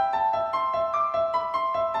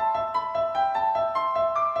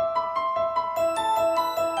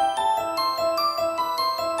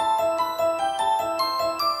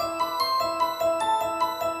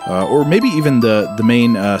 Or maybe even the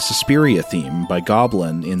main Suspiria theme by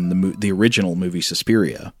Goblin in the original movie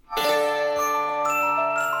Suspiria.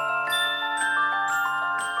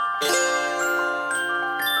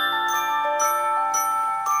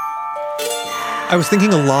 I was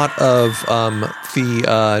thinking a lot of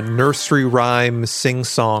the nursery rhyme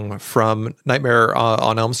sing-song from Nightmare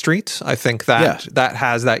on Elm Street. I think that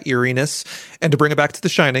has that eeriness. And to bring it back to The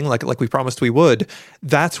Shining, like we promised we would,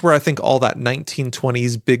 that's where I think all that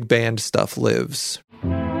 1920s big band stuff lives.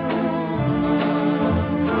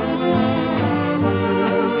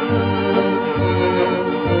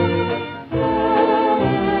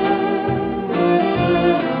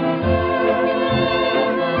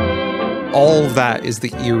 All that is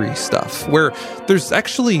the eerie stuff, where there's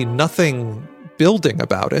actually nothing building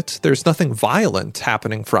about it. There's nothing violent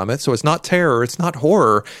happening from it. So it's not terror, it's not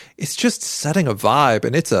horror. It's just setting a vibe,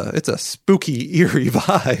 and it's a spooky, eerie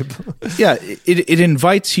vibe. Yeah, it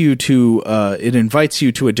invites you to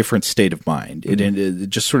a different state of mind. It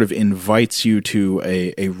just sort of invites you to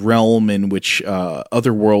a realm in which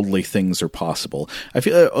otherworldly things are possible. I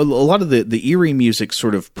feel a lot of the eerie music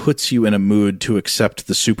sort of puts you in a mood to accept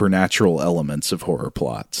the supernatural elements of horror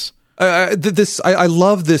plots. I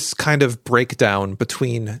love this kind of breakdown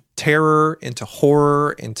between terror into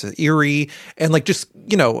horror into eerie, and like just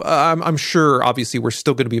I'm sure obviously we're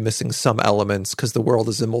still going to be missing some elements because the world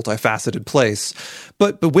is a multifaceted place,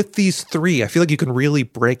 but with these three, I feel like you can really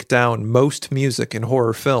break down most music in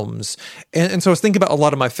horror films, and so I was thinking about a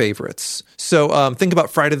lot of my favorites. So think about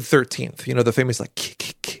Friday the 13th, the famous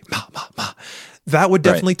like ma ma ma. That would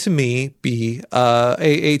definitely, to me, be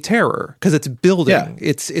a terror because it's building. Yeah.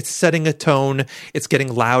 It's setting a tone. It's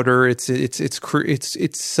getting louder. It's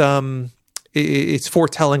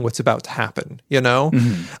foretelling what's about to happen.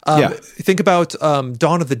 Mm-hmm. Think about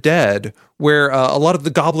Dawn of the Dead, where a lot of the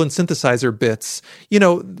Goblin synthesizer bits.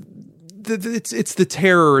 It's the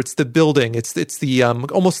terror, it's the building, it's the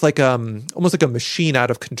almost like a machine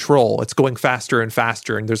out of control. It's going faster and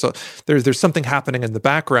faster, and there's something happening in the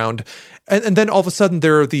background, and then all of a sudden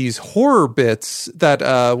there are these horror bits that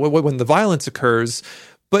when the violence occurs.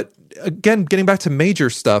 But again, getting back to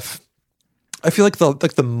major stuff, I feel like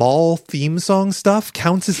the mall theme song stuff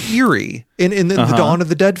counts as eerie in the Dawn of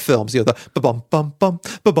the Dead films. You know, the bum bum bum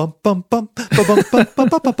bum bum bum bum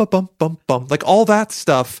bum bum bum, like all that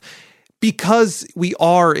stuff. Because we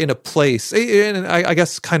are in a place, and I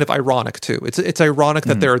guess kind of ironic too. It's ironic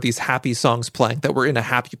that there are these happy songs playing, that we're in a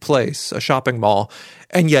happy place, a shopping mall,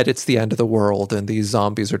 and yet it's the end of the world and these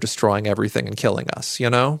zombies are destroying everything and killing us,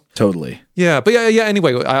 you know? Totally. Yeah, but yeah.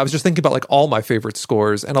 Anyway, I was just thinking about like all my favorite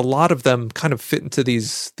scores, and a lot of them kind of fit into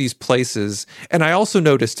these places. And I also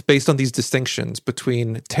noticed, based on these distinctions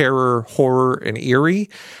between terror, horror, and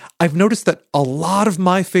eerie, I've noticed that a lot of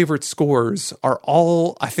my favorite scores are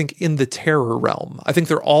all, I think, in the terror realm. I think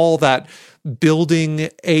they're all that building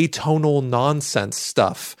atonal nonsense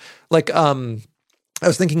stuff. Like, I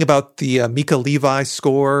was thinking about the Mika Levi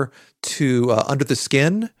score to Under the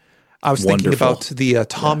Skin. I was thinking about the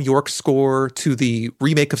Tom York score to the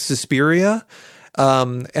remake of Suspiria.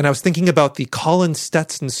 And I was thinking about the Colin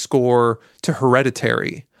Stetson score to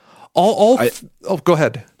Hereditary. Go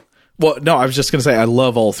ahead. Well, no, I was just going to say I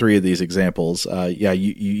love all three of these examples.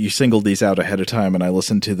 You singled these out ahead of time, and I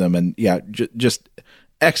listened to them, and just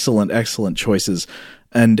excellent choices.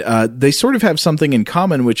 And they sort of have something in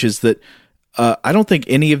common, which is that I don't think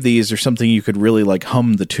any of these are something you could really like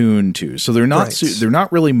hum the tune to. So they're not they're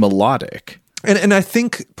not really melodic. And I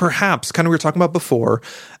think perhaps, kind of we were talking about before,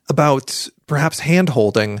 about perhaps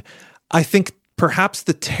hand-holding. I think perhaps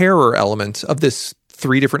the terror element of this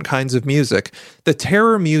three different kinds of music, the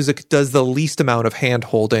terror music does the least amount of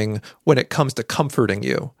hand-holding when it comes to comforting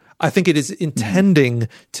you. I think it is intending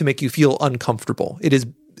to make you feel uncomfortable. It is,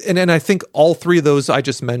 and I think all three of those I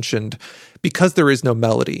just mentioned, because there is no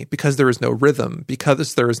melody, because there is no rhythm,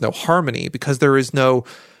 because there is no harmony, because there is no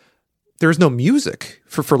music,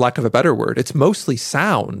 for lack of a better word. It's mostly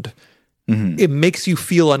sound. It makes you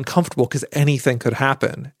feel uncomfortable because anything could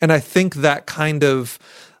happen. And I think that kind of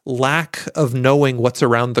lack of knowing what's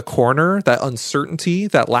around the corner, that uncertainty,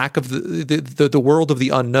 that lack of the world of the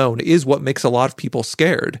unknown is what makes a lot of people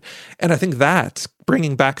scared. And I think that,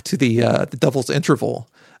 bringing back to the Devil's Interval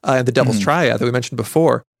and the Devil's Triad that we mentioned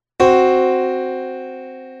before,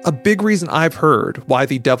 a big reason I've heard why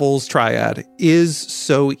the Devil's Triad is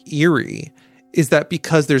so eerie is that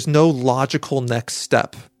because there's no logical next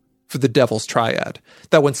step for the Devil's Triad.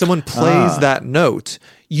 That when someone plays that note,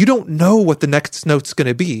 you don't know what the next note's going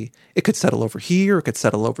to be. It could settle over here, it could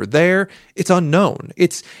settle over there. It's unknown.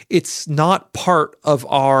 It's not part of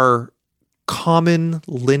our common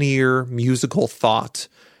linear musical thought.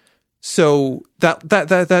 So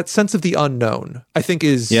that sense of the unknown, I think,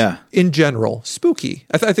 is in general spooky.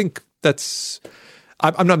 I think that's.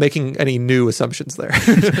 I'm not making any new assumptions there.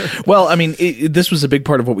 Well, I mean, this was a big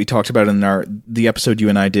part of what we talked about in the episode you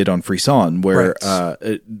and I did on Frisson, where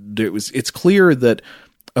it's clear that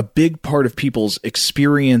a big part of people's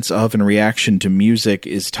experience of and reaction to music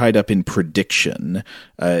is tied up in prediction.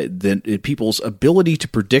 People's ability to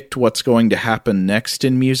predict what's going to happen next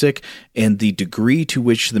in music, and the degree to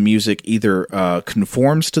which the music either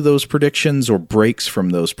conforms to those predictions or breaks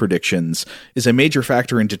from those predictions is a major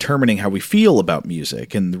factor in determining how we feel about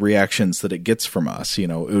music and the reactions that it gets from us. You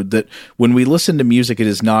know, that when we listen to music, it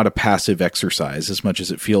is not a passive exercise as much as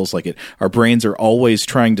it feels like it. Our brains are always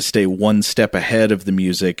trying to stay one step ahead of the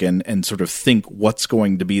music and sort of think what's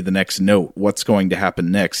going to be the next note, what's going to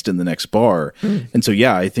happen next in the next bar. And so,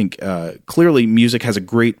 I think clearly music has a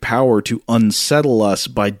great power to unsettle us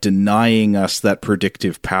by denying us that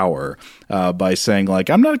predictive power, by saying,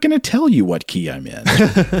 like, I'm not going to tell you what key I'm in.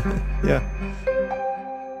 Yeah.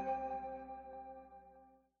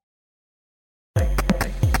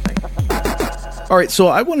 All right, so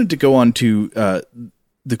I wanted to go on to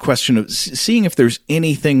the question of seeing if there's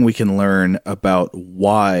anything we can learn about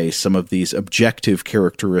why some of these objective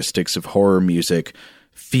characteristics of horror music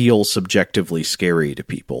feel subjectively scary to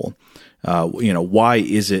people. Why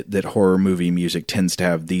is it that horror movie music tends to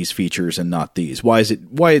have these features and not these? Why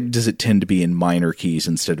does it tend to be in minor keys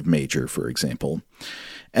instead of major, for example?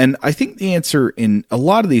 And I think the answer in a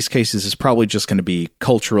lot of these cases is probably just going to be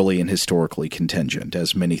culturally and historically contingent,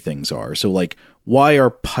 as many things are. So, like, why are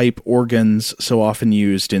pipe organs so often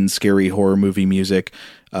used in scary horror movie music?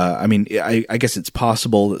 I guess it's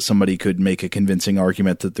possible that somebody could make a convincing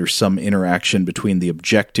argument that there's some interaction between the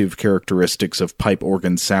objective characteristics of pipe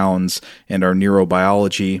organ sounds and our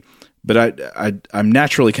neurobiology. But I'm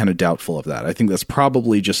naturally kind of doubtful of that. I think that's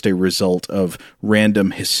probably just a result of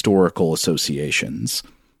random historical associations.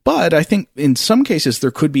 But I think in some cases there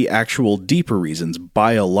could be actual deeper reasons,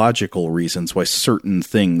 biological reasons why certain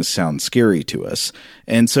things sound scary to us.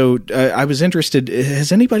 And so I was interested,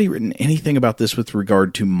 has anybody written anything about this with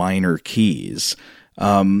regard to minor keys?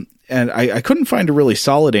 And I couldn't find a really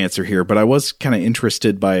solid answer here, but I was kind of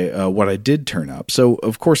interested by what I did turn up. So,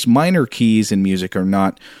 of course, minor keys in music are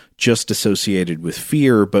not just associated with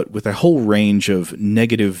fear, but with a whole range of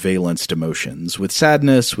negative valenced emotions, with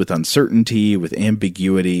sadness, with uncertainty, with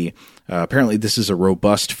ambiguity. Apparently, this is a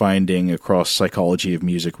robust finding across psychology of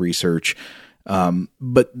music research.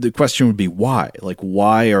 But the question would be why? Like,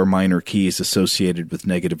 why are minor keys associated with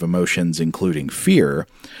negative emotions, including fear?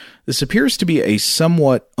 This appears to be a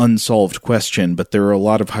somewhat unsolved question, but there are a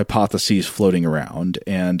lot of hypotheses floating around.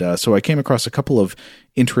 And so I came across a couple of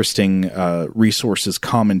interesting resources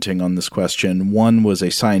commenting on this question. One was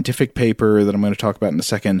a scientific paper that I'm going to talk about in a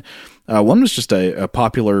second. One was just a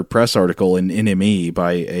popular press article in NME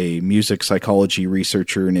by a music psychology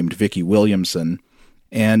researcher named Vicki Williamson.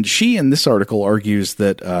 And she, in this article, argues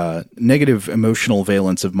that negative emotional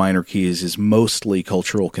valence of minor keys is mostly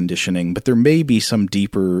cultural conditioning, but there may be something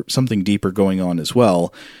deeper going on as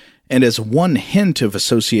well. And as one hint of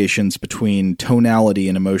associations between tonality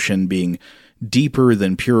and emotion being deeper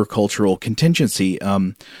than pure cultural contingency,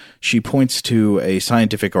 she points to a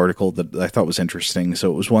scientific article that I thought was interesting.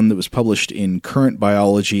 So it was one that was published in Current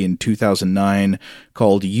Biology in 2009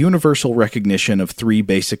 called Universal Recognition of Three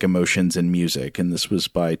Basic Emotions in Music. And this was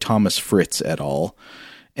by Thomas Fritz et al.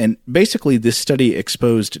 And basically this study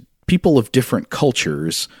exposed people of different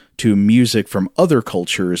cultures to music from other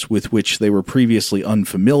cultures with which they were previously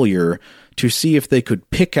unfamiliar to see if they could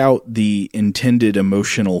pick out the intended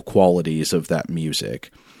emotional qualities of that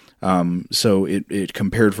music. So it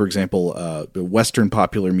compared, for example, the Western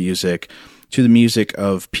popular music to the music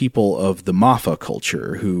of people of the Mafa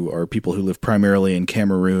culture, who are people who live primarily in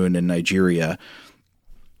Cameroon and Nigeria.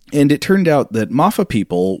 And it turned out that Mafa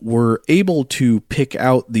people were able to pick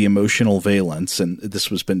out the emotional valence, and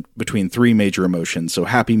this was between three major emotions, so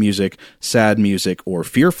happy music, sad music, or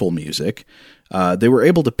fearful music. They were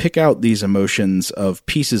able to pick out these emotions of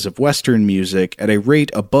pieces of Western music at a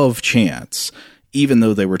rate above chance, even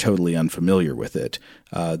though they were totally unfamiliar with it,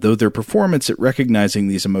 though their performance at recognizing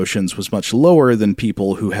these emotions was much lower than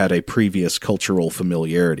people who had a previous cultural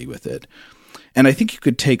familiarity with it. And I think you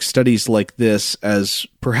could take studies like this as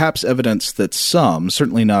perhaps evidence that some,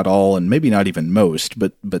 certainly not all and maybe not even most,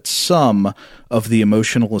 but some of the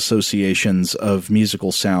emotional associations of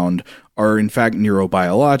musical sound are in fact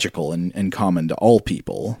neurobiological and common to all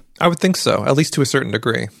people. I would think so, at least to a certain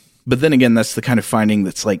degree. But then again, that's the kind of finding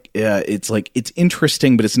that's it's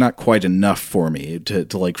interesting, but it's not quite enough for me to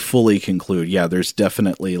like fully conclude, yeah, there's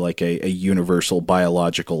definitely like a universal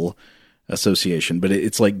biological association, but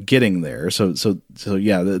it's like getting there. So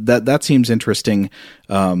yeah, that seems interesting.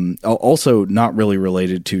 Also not really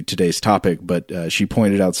related to today's topic, but she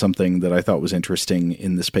pointed out something that I thought was interesting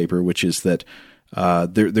in this paper, which is that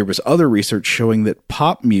there was other research showing that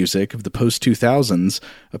pop music of the post-2000s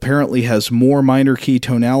apparently has more minor key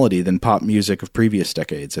tonality than pop music of previous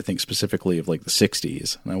decades, I think specifically of like the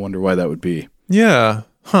 60s. And I wonder why that would be. Yeah.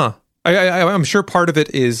 Huh. I'm sure part of it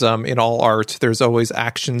is in all art, there's always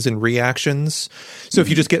actions and reactions. So if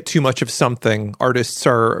you just get too much of something, artists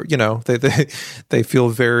are, they feel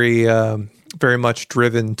very much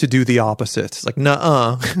driven to do the opposite. It's like,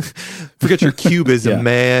 nuh-uh, forget your cubism, yeah.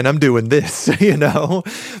 Man, I'm doing this,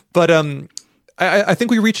 But I think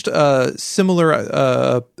we reached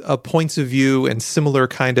similar points of view and similar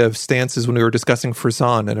kind of stances when we were discussing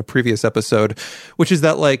Frisson in a previous episode, which is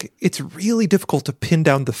that like it's really difficult to pin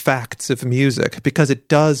down the facts of music because it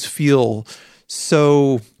does feel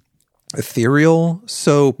so ethereal,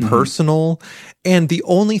 so personal, and the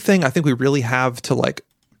only thing I think we really have to like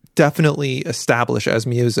definitely establish as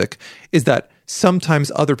music is that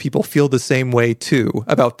sometimes other people feel the same way too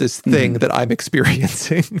about this thing that I'm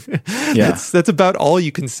experiencing. Yeah. That's about all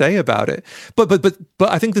you can say about it. But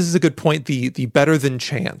I think this is a good point. The better than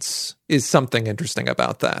chance is something interesting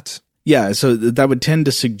about that. Yeah, so that would tend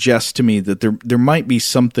to suggest to me that there might be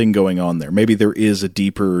something going on there. Maybe there is a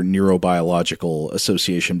deeper neurobiological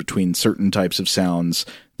association between certain types of sounds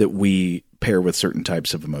that we pair with certain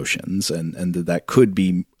types of emotions, and that could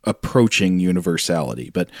be approaching universality.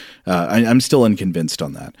 But I'm still unconvinced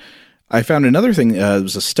on that. I found another thing. It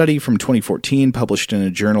was a study from 2014 published in a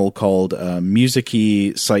journal called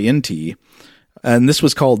Musicae Scientiae. And this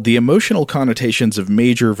was called The Emotional Connotations of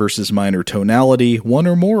Major versus Minor Tonality, One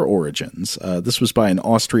or More Origins. This was by an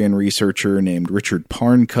Austrian researcher named Richard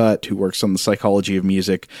Parncut, who works on the psychology of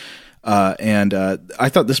music. And I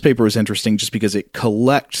thought this paper was interesting just because it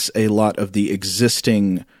collects a lot of the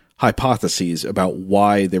existing hypotheses about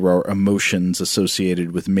why there are emotions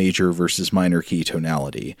associated with major versus minor key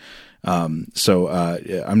tonality. So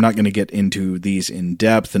I'm not going to get into these in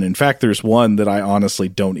depth. And in fact, there's one that I honestly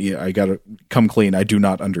I got to come clean. I do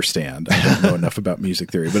not understand. I don't know enough about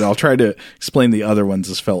music theory, but I'll try to explain the other ones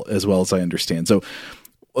as well as I understand. So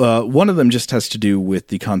one of them just has to do with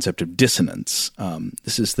the concept of dissonance.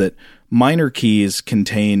 This is that minor keys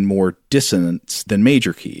contain more dissonance than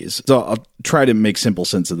major keys. So I'll try to make simple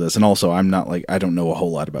sense of this. And also, I don't know a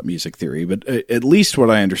whole lot about music theory, but at least what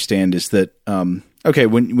I understand is that, okay,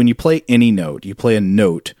 when you play any note, you play a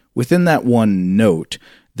note. Within that one note,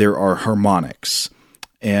 there are harmonics.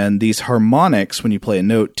 And these harmonics, when you play a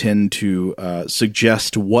note, tend to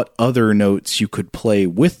suggest what other notes you could play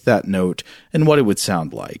with that note and what it would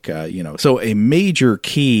sound like. So a major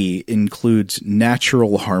key includes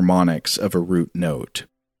natural harmonics of a root note.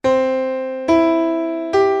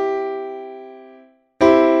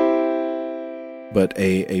 But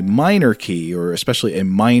a minor key, or especially a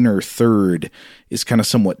minor third, is kind of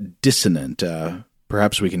somewhat dissonant.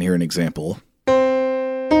 Perhaps we can hear an example.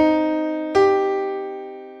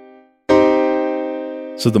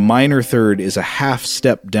 So the minor third is a half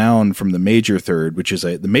step down from the major third,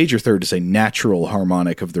 the major third is a natural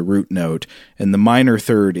harmonic of the root note, and the minor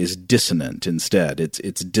third is dissonant instead.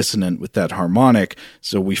 It's dissonant with that harmonic,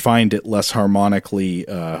 so we find it less harmonically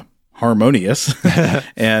harmonious.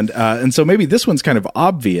 And so maybe this one's kind of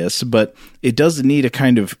obvious, but it does need a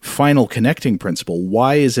kind of final connecting principle.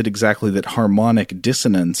 Why is it exactly that harmonic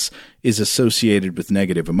dissonance is associated with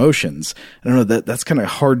negative emotions? I don't know, that's kind of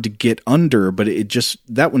hard to get under, but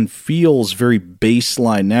that one feels very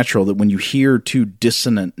baseline natural, that when you hear two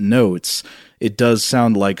dissonant notes, it does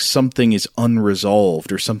sound like something is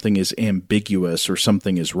unresolved or something is ambiguous or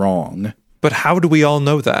something is wrong. But how do we all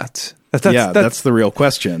know that? That's the real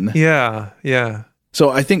question. Yeah. So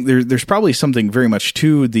I think there's probably something very much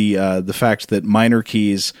to the fact that minor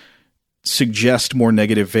keys suggest more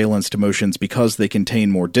negative valenced emotions because they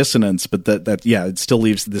contain more dissonance, but it still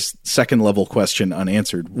leaves this second level question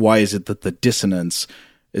unanswered. Why is it that the dissonance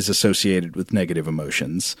is associated with negative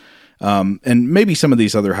emotions? And maybe some of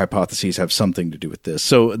these other hypotheses have something to do with this.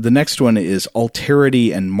 So the next one is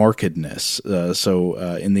alterity and markedness.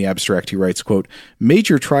 In the abstract, he writes, quote,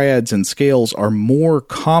 "Major triads and scales are more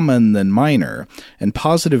common than minor, and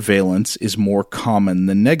positive valence is more common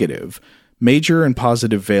than negative. Major and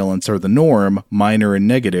positive valence are the norm, minor and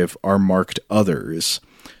negative are marked others."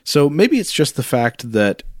 So maybe it's just the fact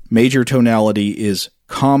that major tonality is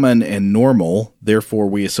common and normal, therefore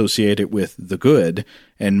we associate it with the good,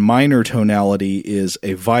 and minor tonality is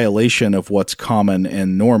a violation of what's common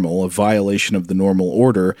and normal, a violation of the normal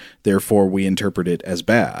order, therefore we interpret it as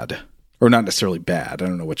bad. Or not necessarily bad, I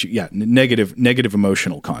don't know negative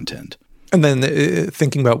emotional content. And then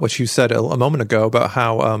thinking about what you said a moment ago about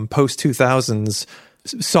how post-2000s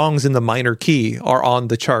songs in the minor key are on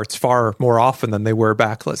the charts far more often than they were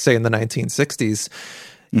back, let's say, in the 1960s.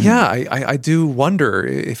 Mm-hmm. Yeah, I do wonder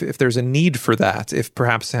if there's a need for that, if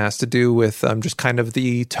perhaps it has to do with just kind of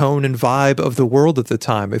the tone and vibe of the world at the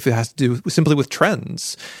time, if it has to do simply with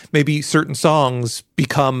trends. Maybe certain songs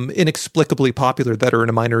become inexplicably popular that are in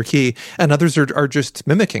a minor key, and others are just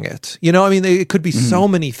mimicking it. I mean, it could be so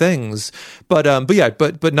many things, but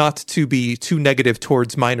not to be too negative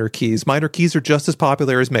towards minor keys. Minor keys are just as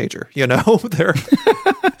popular as major,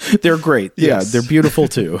 They're great. Yes. Yeah, they're beautiful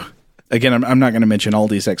too. Again, I'm not going to mention all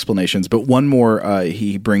these explanations, but one more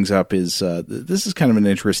he brings up is this is kind of an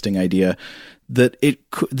interesting idea that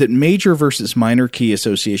that major versus minor key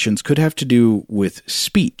associations could have to do with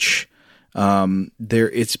speech.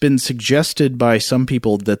 It's been suggested by some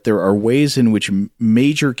people that there are ways in which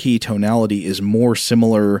major key tonality is more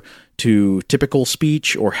similar to typical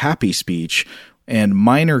speech or happy speech, and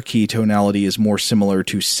minor key tonality is more similar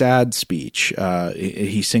to sad speech.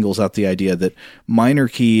 He singles out the idea that minor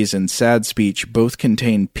keys and sad speech both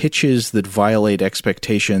contain pitches that violate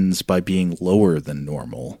expectations by being lower than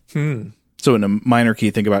normal. So in a minor key,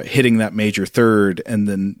 think about hitting that major third and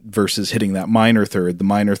then versus hitting that minor third. The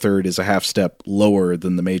minor third is a half step lower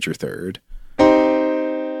than the major third.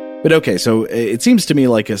 But okay, so it seems to me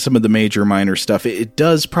like some of the major minor stuff, it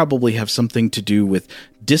does probably have something to do with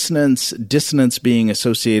dissonance being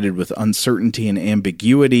associated with uncertainty and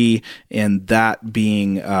ambiguity, and that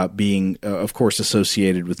being of course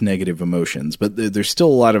associated with negative emotions. But there's still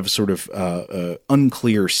a lot of sort of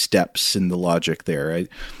unclear steps in the logic there.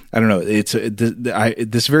 I don't know.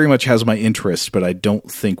 This very much has my interest, but I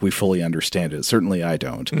don't think we fully understand it. Certainly I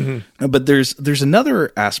don't. Mm-hmm. But there's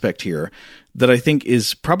another aspect here that I think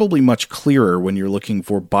is probably much clearer when you're looking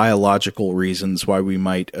for biological reasons why we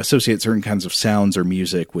might associate certain kinds of sounds or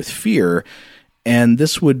music with fear. And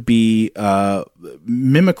this would be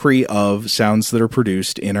mimicry of sounds that are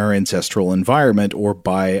produced in our ancestral environment or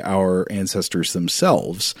by our ancestors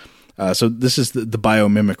themselves. So this is the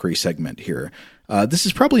biomimicry segment here. This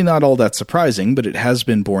is probably not all that surprising, but it has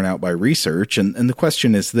been borne out by research. And the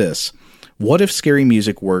question is this: what if scary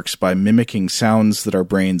music works by mimicking sounds that our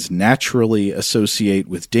brains naturally associate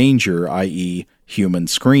with danger, i.e. human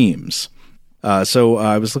screams? So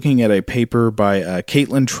I was looking at a paper by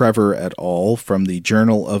Caitlin Trevor et al. From the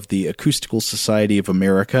Journal of the Acoustical Society of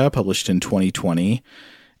America, published in 2020.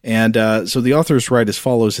 And so the authors write as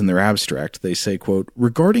follows in their abstract. They say, quote,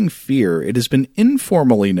 "Regarding fear, it has been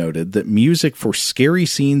informally noted that music for scary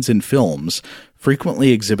scenes in films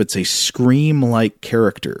frequently exhibits a scream-like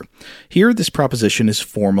character. Here, this proposition is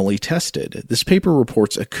formally tested. This paper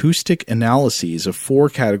reports acoustic analyses of 4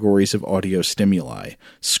 categories of audio stimuli: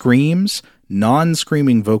 screams,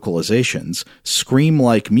 non-screaming vocalizations,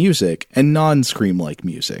 scream-like music, and non-scream-like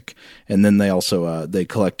music." And then they also they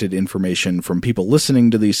collected information from people listening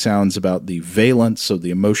to these sounds about the valence, so the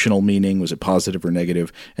emotional meaning, was it positive or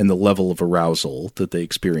negative, and the level of arousal that they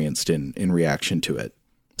experienced in reaction to it.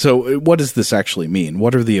 So what does this actually mean?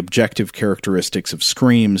 What are the objective characteristics of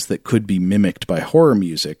screams that could be mimicked by horror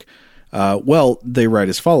music? Well, they write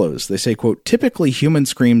as follows. They say, quote, "Typically human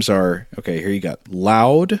screams are," okay, here you got,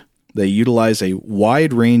 "loud. They utilize a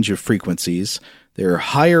wide range of frequencies. They're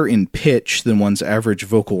higher in pitch than one's average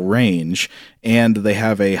vocal range, and they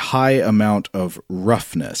have a high amount of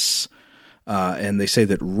roughness." And they say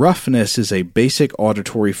that roughness is a basic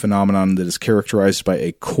auditory phenomenon that is characterized by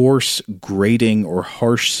a coarse, grating, or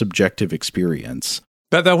harsh subjective experience.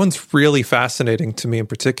 That one's really fascinating to me in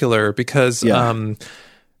particular because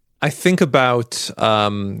I think about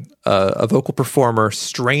a vocal performer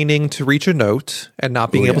straining to reach a note and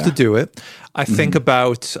not being able to do it. I think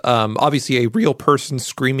about obviously a real person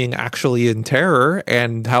screaming actually in terror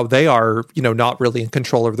and how they are, not really in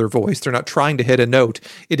control of their voice. They're not trying to hit a note.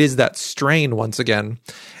 It is that strain once again.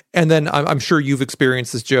 And then I'm sure you've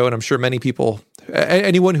experienced this, Joe, and I'm sure many people,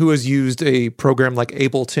 anyone who has used a program like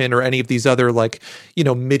Ableton or any of these other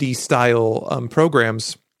MIDI style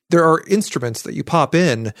programs, there are instruments that you pop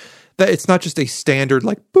in that it's not just a standard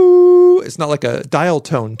boo, it's not like a dial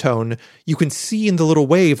tone. You can see in the little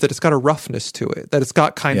wave that it's got a roughness to it, that it's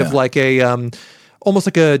got kind of like a almost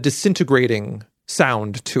like a disintegrating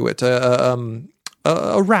sound to it,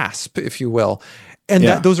 a rasp, if you will. And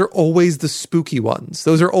those are always the spooky ones.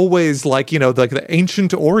 Those are always like the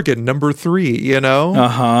ancient organ number 3,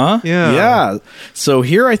 Yeah. So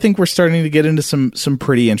here I think we're starting to get into some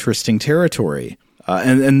pretty interesting territory.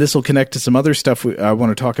 And this will connect to some other stuff I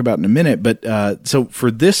want to talk about in a minute. But so for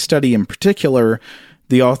this study in particular,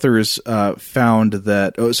 the authors found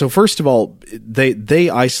that. So first of all, they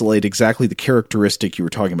isolate exactly the characteristic you were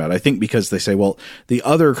talking about. I think because they say, well, the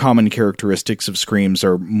other common characteristics of screams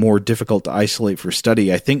are more difficult to isolate for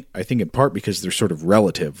study. I think in part because they're sort of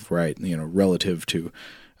relative, right? Relative to.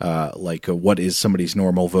 What is somebody's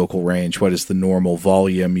normal vocal range? What is the normal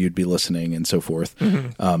volume you'd be listening, and so forth.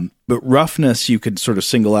 But roughness you could sort of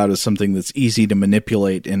single out as something that's easy to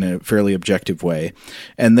manipulate in a fairly objective way.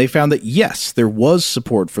 And they found that, yes, there was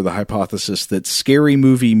support for the hypothesis that scary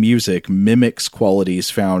movie music mimics qualities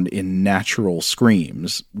found in natural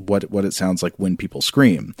screams, what it sounds like when people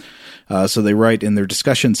scream. So they write in their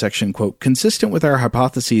discussion section, quote, "Consistent with our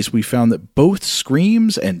hypotheses, we found that both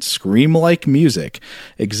screams and scream-like music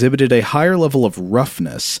exhibited a higher level of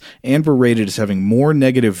roughness and were rated as having more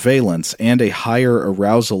negative valence and a higher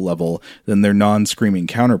arousal level than their non-screaming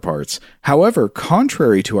counterparts. However,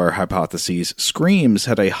 contrary to our hypotheses, screams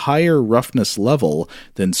had a higher roughness level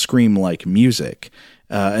than scream-like music."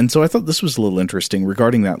 And so I thought this was a little interesting.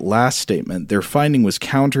 Regarding that last statement, their finding was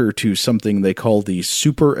counter to something they call the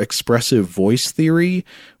super expressive voice theory,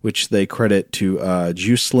 which they credit to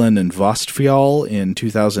Juslin and Vostfjall in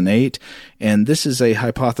 2008. And this is a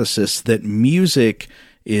hypothesis that music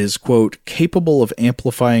is, quote, "capable of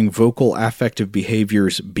amplifying vocal affective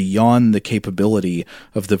behaviors beyond the capability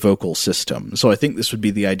of the vocal system." So I think this would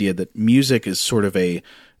be the idea that music is sort of a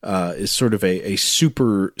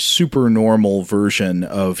super normal version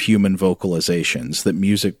of human vocalizations, that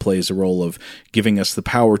music plays a role of giving us the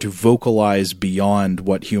power to vocalize beyond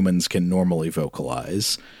what humans can normally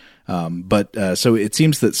vocalize. So it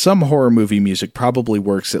seems that some horror movie music probably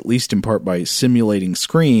works at least in part by simulating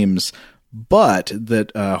screams, but that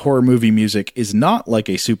horror movie music is not like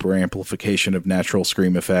a super amplification of natural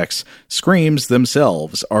scream effects. Screams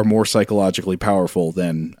themselves are more psychologically powerful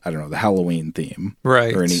than, I don't know, the Halloween theme,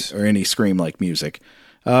 right, or any scream-like music.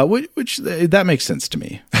 Which that makes sense to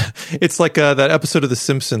me. It's like that episode of The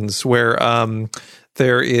Simpsons where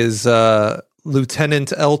there is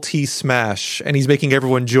Lieutenant L.T. Smash, and he's making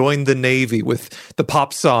everyone join the Navy with the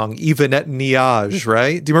pop song Yvonne Niage,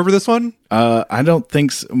 right? Do you remember this one? I don't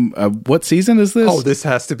think so. What season is this? Oh, this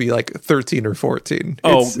has to be like 13 or 14.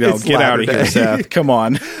 It's get out of here, Seth. Come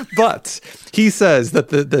on. But he says that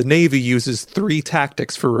the Navy uses 3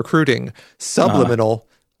 tactics for recruiting: subliminal,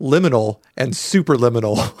 liminal, and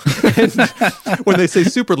superliminal. And when they say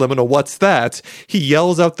superliminal, what's that? He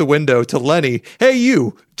yells out the window to Lenny, "Hey,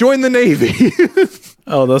 you, join the Navy."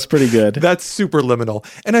 Oh, that's pretty good. That's superliminal.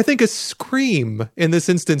 And I think a scream in this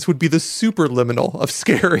instance would be the superliminal of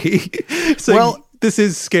scary. So, well, this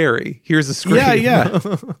is scary. Here's a scream. Yeah.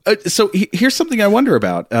 So here's something I wonder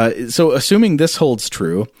about. So assuming this holds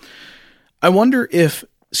true, I wonder if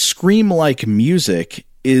scream-like music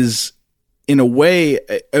is, in a way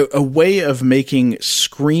of making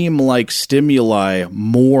scream-like stimuli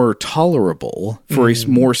more tolerable for a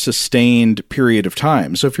more sustained period of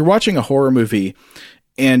time. So if you're watching a horror movie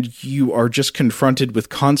and you are just confronted with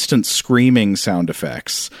constant screaming sound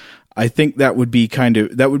effects, I think that would be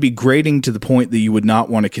grating to the point that you would not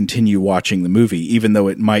want to continue watching the movie, even though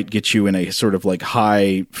it might get you in a sort of like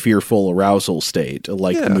high, fearful arousal state,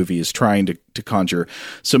 like the movie is trying to conjure.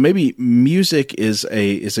 So maybe music is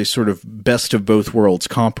a sort of best of both worlds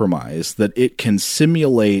compromise, that it can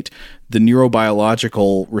simulate the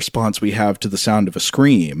neurobiological response we have to the sound of a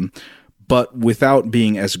scream, but without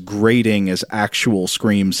being as grating as actual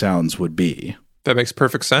scream sounds would be. That makes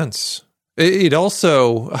perfect sense. It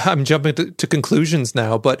also, I'm jumping to conclusions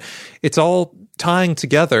now, but it's all tying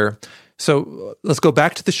together. So let's go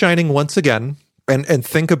back to The Shining once again and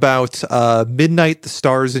think about Midnight, the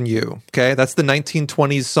Stars and You. Okay, that's the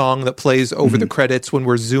 1920s song that plays over the credits when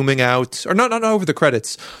we're zooming out, or not over the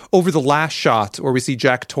credits, over the last shot where we see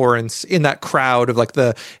Jack Torrance in that crowd of like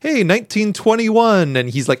the, hey, 1921, and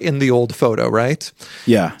he's like in the old photo, right?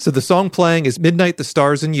 Yeah. So the song playing is Midnight, the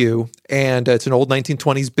Stars and You, and it's an old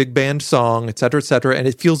 1920s big band song, et cetera, and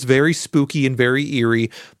it feels very spooky and very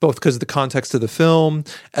eerie, both because of the context of the film,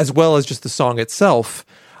 as well as just the song itself.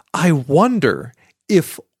 I wonder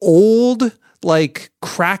if old, like,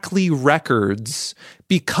 crackly records,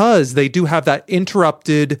 because they do have that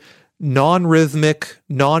interrupted, non-rhythmic,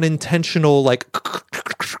 non-intentional, like,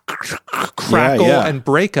 crackle and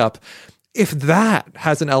breakup, if that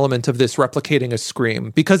has an element of this replicating a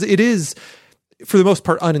scream, because it is, for the most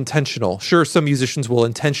part, unintentional. Sure, some musicians will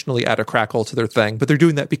intentionally add a crackle to their thing, but they're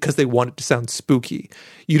doing that because they want it to sound spooky.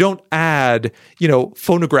 You don't add,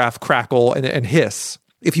 phonograph crackle and hiss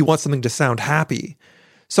if you want something to sound happy.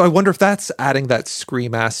 So I wonder if that's adding that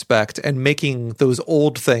scream aspect and making those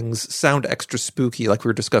old things sound extra spooky, like we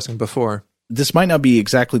were discussing before. This might not be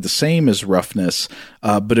exactly the same as roughness,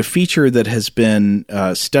 but a feature that has been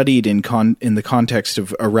studied in the context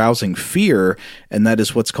of arousing fear, and that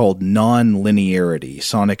is what's called non-linearity,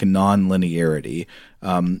 sonic non-linearity.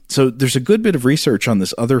 So there's a good bit of research on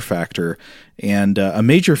this other factor, and a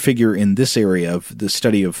major figure in this area of the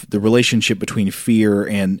study of the relationship between fear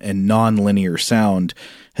and non-linear sound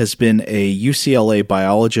has been a UCLA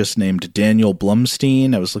biologist named Daniel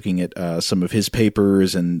Blumstein. I was looking at some of his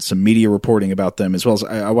papers and some media reporting about them, as well as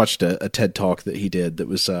I watched a TED Talk that he did that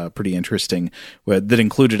was pretty interesting, that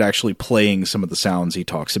included actually playing some of the sounds he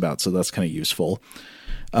talks about, so that's kind of useful.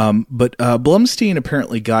 But Blumstein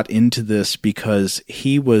apparently got into this because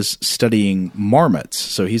he was studying marmots.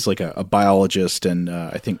 So he's like a biologist and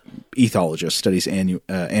I think ethologist, studies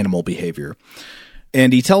animal behavior.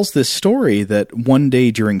 And he tells this story that one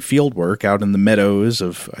day during field work out in the meadows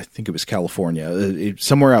of, I think it was California,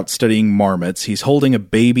 somewhere out studying marmots, he's holding a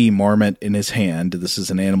baby marmot in his hand. This is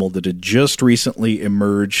an animal that had just recently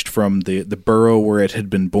emerged from the burrow where it had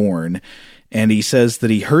been born. And he says that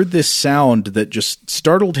he heard this sound that just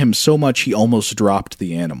startled him so much he almost dropped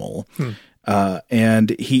the animal. And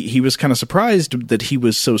he was kind of surprised that he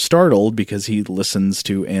was so startled because he listens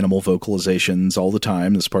to animal vocalizations all the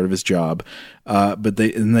time. That's part of his job. But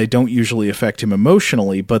they don't usually affect him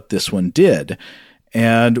emotionally, but this one did.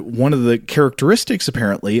 And one of the characteristics,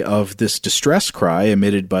 apparently, of this distress cry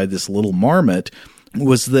emitted by this little marmot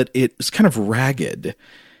was that it was kind of ragged.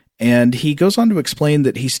 And he goes on to explain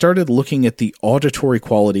that he started looking at the auditory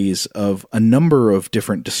qualities of a number of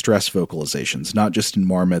different distress vocalizations, not just in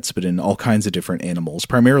marmots, but in all kinds of different animals,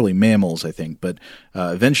 primarily mammals, I think. But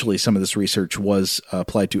eventually some of this research was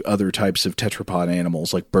applied to other types of tetrapod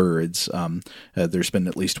animals like birds. There's been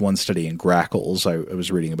at least one study in grackles I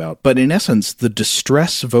was reading about. But in essence, the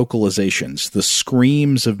distress vocalizations, the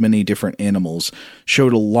screams of many different animals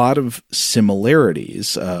showed a lot of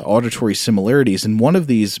similarities, auditory similarities. And one of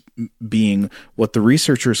these being what the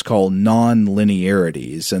researchers call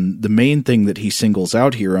non-linearities. And the main thing that he singles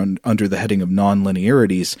out here under the heading of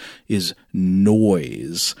non-linearities is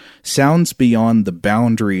noise. Sounds beyond the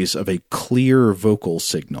boundaries of a clear vocal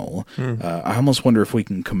signal. I almost wonder if we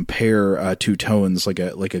can compare two tones, like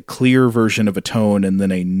a clear version of a tone and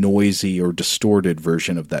then a noisy or distorted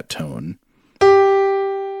version of that tone.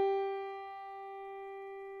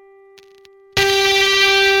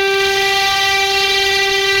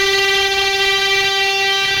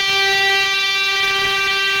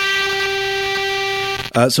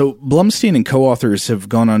 So Blumstein and co-authors have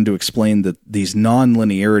gone on to explain that these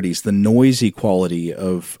non-linearities, the noisy quality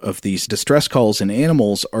of these distress calls in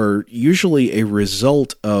animals, are usually a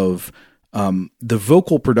result of the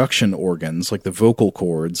vocal production organs, like the vocal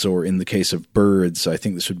cords, or in the case of birds, I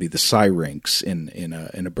think this would be the syrinx in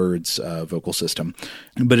a bird's vocal system.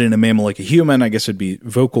 But in a mammal like a human, I guess it'd be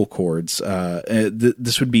vocal cords.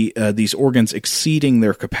 This would be these organs exceeding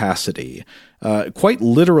their capacity. Quite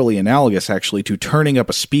literally analogous, actually, to turning up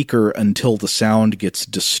a speaker until the sound gets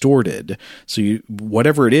distorted. So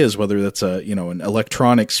whatever it is, whether that's an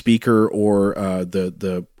electronic speaker or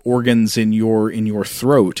the organs in your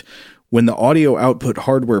throat, when the audio output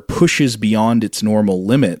hardware pushes beyond its normal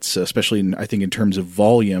limits, especially I think in terms of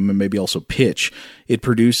volume and maybe also pitch, it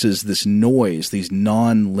produces this noise, these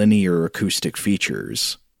non-linear acoustic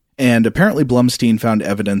features. And apparently Blumstein found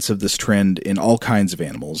evidence of this trend in all kinds of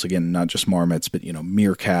animals. Again, not just marmots, but,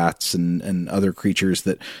 meerkats and other creatures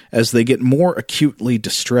that as they get more acutely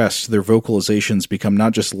distressed, their vocalizations become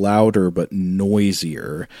not just louder, but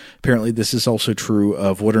noisier. Apparently this is also true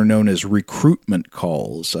of what are known as recruitment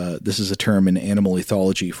calls. This is a term in animal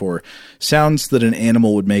ethology for sounds that an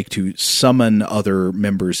animal would make to summon other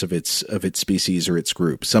members of its species or its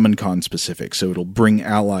group, summon conspecific. So it'll bring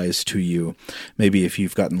allies to you. Maybe if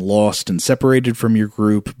you've gotten lost and separated from your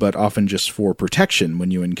group, but often just for protection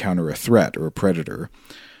when you encounter a threat or a predator.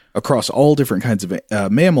 Across all different kinds of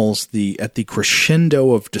mammals, at the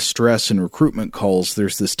crescendo of distress and recruitment calls,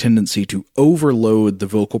 there's this tendency to overload the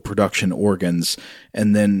vocal production organs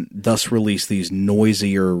and then thus release these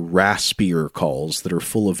noisier, raspier calls that are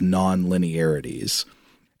full of non-linearities.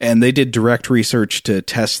 And they did direct research to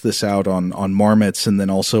test this out on marmots and then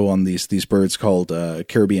also on these birds called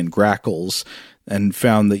Caribbean grackles, and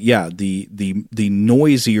found that, the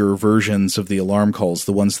noisier versions of the alarm calls,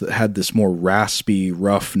 the ones that had this more raspy,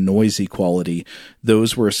 rough, noisy quality,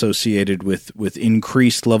 those were associated with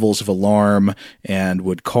increased levels of alarm and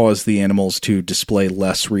would cause the animals to display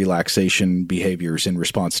less relaxation behaviors in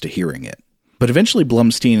response to hearing it. But eventually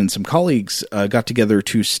Blumstein and some colleagues got together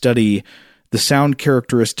to study the sound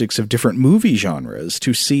characteristics of different movie genres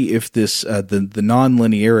to see if this the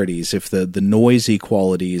non-linearities, if the noisy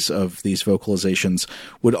qualities of these vocalizations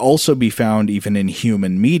would also be found even in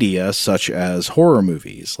human media, such as horror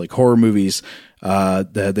movies. Like horror movies,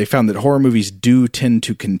 they found that horror movies do tend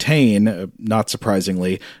to contain, not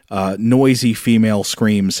surprisingly, noisy female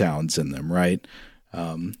scream sounds in them, right?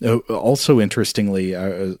 Also, interestingly,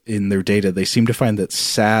 in their data, they seem to find that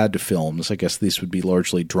sad films, I guess these would be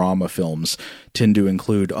largely drama films, tend to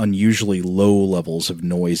include unusually low levels of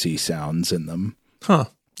noisy sounds in them. Huh.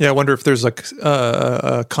 Yeah, I wonder if there's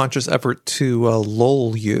a conscious effort to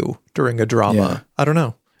lull you during a drama. Yeah. I don't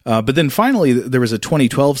know. But then finally, there was a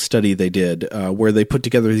 2012 study they did where they put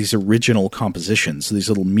together these original compositions, so these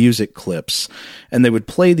little music clips, and they would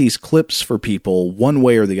play these clips for people one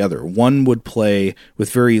way or the other. One would play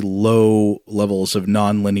with very low levels of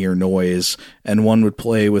nonlinear noise, and one would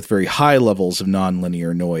play with very high levels of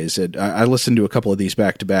nonlinear noise. I listened to a couple of these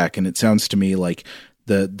back to back, and it sounds to me like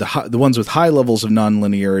the ones with high levels of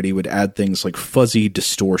nonlinearity would add things like fuzzy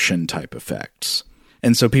distortion type effects.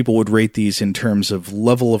 And so people would rate these in terms of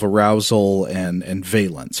level of arousal and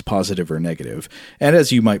valence, positive or negative. And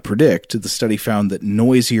as you might predict, the study found that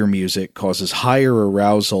noisier music causes higher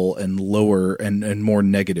arousal and lower and more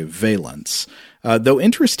negative valence. Though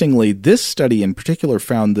interestingly, this study in particular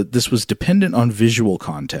found that this was dependent on visual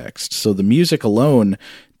context. So the music alone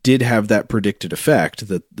did have that predicted effect,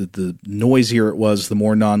 that the noisier it was, the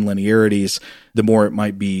more nonlinearities, the more it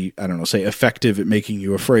might be, say effective at making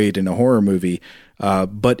you afraid in a horror movie.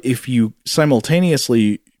 But if you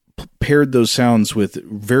simultaneously paired those sounds with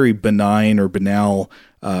very benign or banal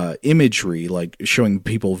imagery, like showing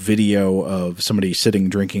people video of somebody sitting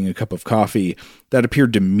drinking a cup of coffee, that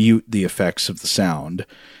appeared to mute the effects of the sound.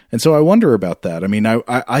 And so I wonder about that. I mean,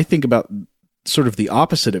 I think about sort of the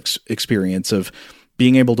opposite experience of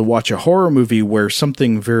being able to watch a horror movie where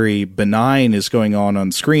something very benign is going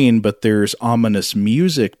on screen, but there's ominous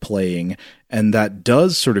music playing, and that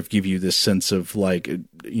does sort of give you this sense of like,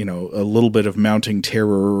 you know, a little bit of mounting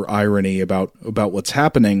terror or irony about what's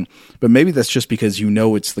happening. But maybe that's just because you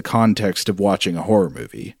know it's the context of watching a horror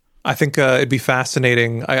movie. I think it'd be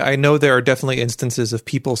fascinating. I know there are definitely instances of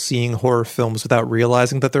people seeing horror films without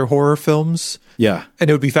realizing that they're horror films. Yeah. And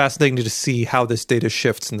it would be fascinating to see how this data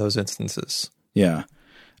shifts in those instances. Yeah.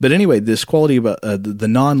 But anyway, this quality about the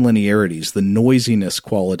non-linearities, the noisiness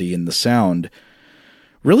quality in the sound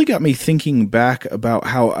really got me thinking back about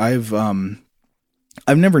how I've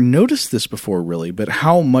never noticed this before really, but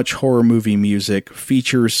how much horror movie music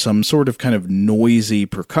features some sort of kind of noisy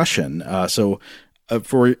percussion.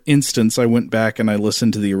 For instance, I went back and I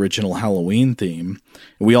listened to the original Halloween theme.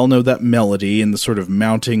 We all know that melody and the sort of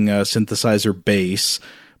mounting synthesizer bass,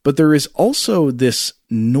 but there is also this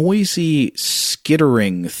noisy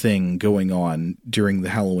skittering thing going on during the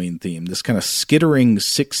Halloween theme, this kind of skittering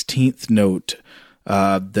 16th note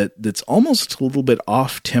that's almost a little bit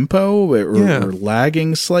off tempo or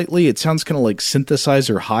lagging slightly. It sounds kind of like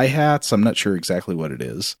synthesizer hi-hats. I'm not sure exactly what it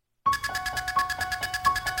is.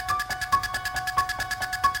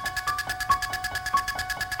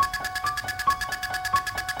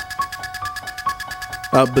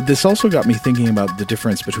 But this also got me thinking about the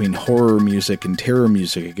difference between horror music and terror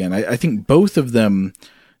music again. I think both of them,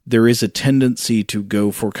 there is a tendency to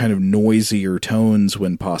go for kind of noisier tones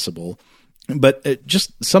when possible. But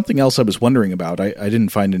just something else I was wondering about, I didn't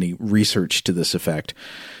find any research to this effect,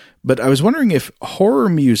 but I was wondering if horror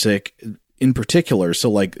music in particular,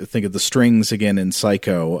 so like think of the strings again in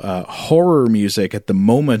Psycho, horror music at the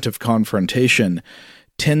moment of confrontation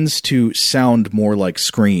tends to sound more like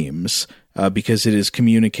screams. Because it is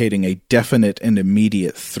communicating a definite and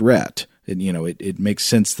immediate threat. And, you know, it makes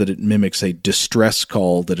sense that it mimics a distress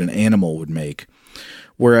call that an animal would make.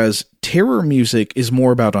 Whereas terror music is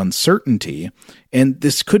more about uncertainty, and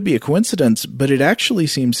this could be a coincidence, but it actually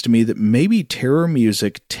seems to me that maybe terror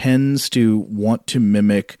music tends to want to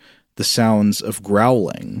mimic the sounds of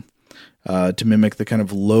growling. To mimic the kind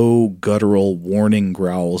of low guttural warning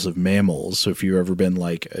growls of mammals. So if you've ever been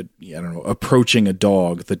like, approaching a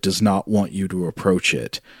dog that does not want you to approach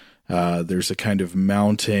it, there's a kind of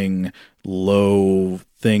mounting low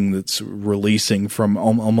thing that's releasing from,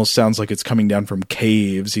 almost sounds like it's coming down from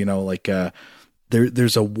caves, you know, like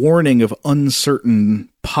there's a warning of uncertain,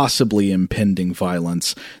 possibly impending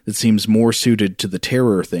violence that seems more suited to the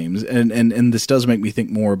terror themes. And this does make me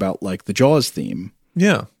think more about like the Jaws theme.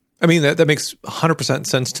 Yeah. I mean, that makes 100%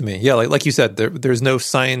 sense to me. Yeah, like you said, there's no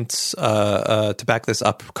science to back this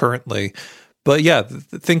up currently. But yeah,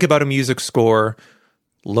 think about a music score,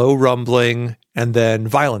 low rumbling, and then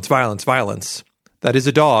violence, violence, violence. That is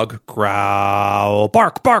a dog, growl,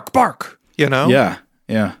 bark, bark, bark, you know? Yeah,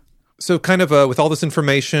 yeah. So kind of with all this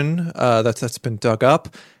information that's been dug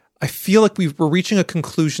up, I feel like we're reaching a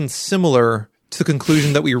conclusion similar to the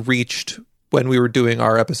conclusion that we reached when we were doing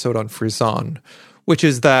our episode on Frisson, which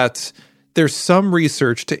is that there's some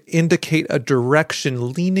research to indicate a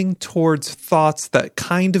direction leaning towards thoughts that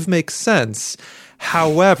kind of make sense.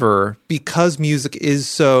 However, because music is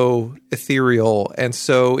so ethereal and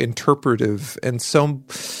so interpretive and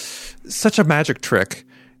such a magic trick,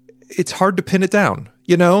 it's hard to pin it down,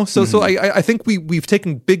 you know? So I think we've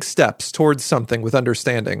taken big steps towards something with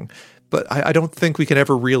understanding, but I don't think we can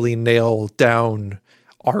ever really nail down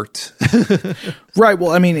art. Right.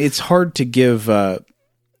 Well, I mean, it's hard to give, I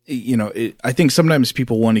think sometimes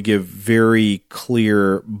people want to give very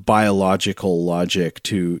clear biological logic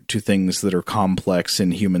to things that are complex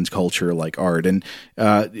in human culture like art. And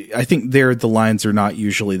I think the lines are not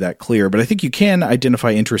usually that clear, but I think you can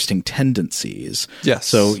identify interesting tendencies. Yes.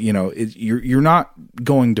 So, you're not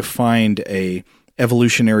going to find a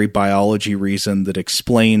evolutionary biology reason that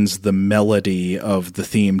explains the melody of the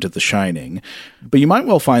theme to The Shining. But you might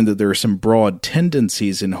well find that there are some broad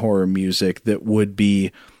tendencies in horror music that would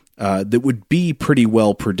be pretty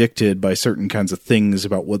well predicted by certain kinds of things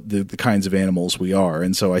about what the kinds of animals we are.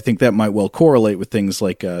 And so I think that might well correlate with things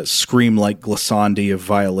like scream like glissandi of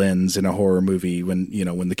violins in a horror movie when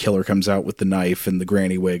the killer comes out with the knife and the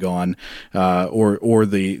granny wig on, or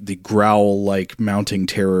the growl like mounting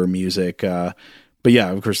terror music. But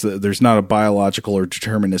yeah, of course, there's not a biological or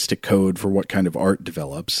deterministic code for what kind of art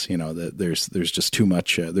develops. There's just too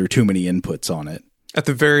much. There are too many inputs on it. At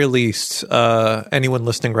the very least, anyone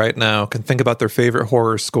listening right now can think about their favorite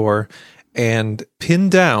horror score and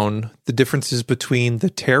pin down the differences between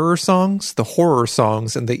the terror songs, the horror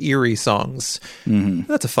songs, and the eerie songs. Mm-hmm.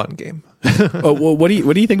 That's a fun game. Oh, well, what do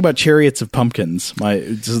you think about Chariots of Pumpkins?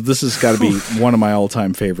 This has got to be one of my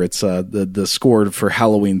all-time favorites. The score for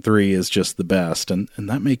Halloween 3 is just the best, and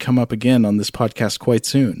that may come up again on this podcast quite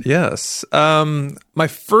soon. Yes. My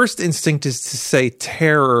first instinct is to say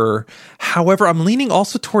terror. However, I'm leaning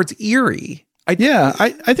also towards eerie. I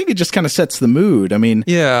think it just kind of sets the mood. I mean,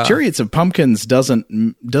 Chariots of Pumpkins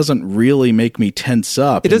doesn't really make me tense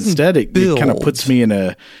up. Instead, it kind of puts me in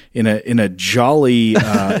a jolly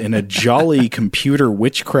computer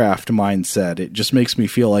witchcraft mindset. It just makes me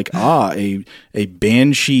feel like a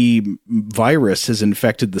banshee virus has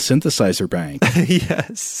infected the synthesizer bank.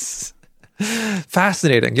 Yes.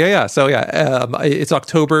 Fascinating. Yeah. So it's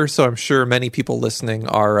October, so I'm sure many people listening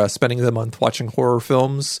are spending the month watching horror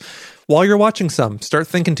films. While you're watching some, start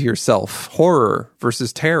thinking to yourself, horror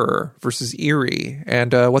versus terror versus eerie,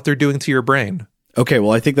 and what they're doing to your brain. Okay,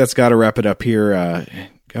 well, I think that's got to wrap it up here.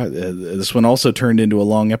 This one also turned into a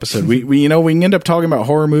long episode. we can end up talking about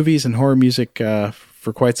horror movies and horror music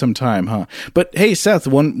for quite some time, huh? But hey, Seth,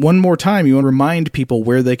 one more time, you want to remind people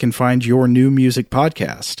where they can find your new music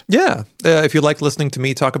podcast? Yeah. If you like listening to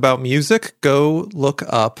me talk about music, go look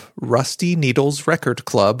up Rusty Needles Record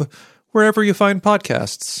Club wherever you find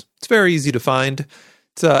podcasts. It's very easy to find.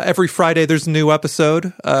 It's, every Friday there's a new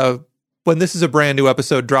episode. When this is a brand new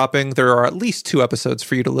episode dropping, there are at least 2 episodes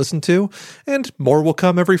for you to listen to, and more will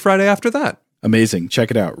come every Friday after that. Amazing.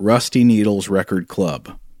 Check it out. Rusty Needles Record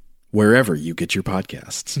Club, wherever you get your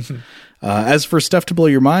podcasts. As for Stuff to Blow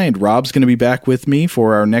Your Mind, Rob's going to be back with me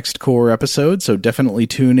for our next core episode, so definitely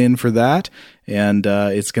tune in for that. And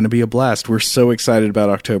it's going to be a blast. We're so excited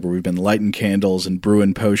about October. We've been lighting candles and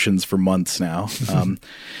brewing potions for months now.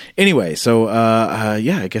 Anyway, so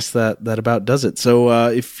I guess that about does it. So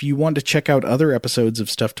if you want to check out other episodes of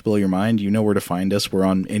Stuff to Blow Your Mind, you know where to find us. We're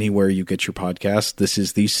on anywhere you get your podcast. This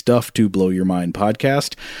is the Stuff to Blow Your Mind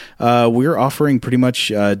podcast. We're offering pretty much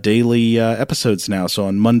daily episodes now. So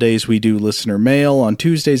on Mondays, we do listener mail. On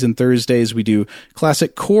Tuesdays and Thursdays, we do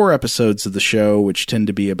classic core episodes of the show, which tend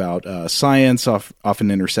to be about science,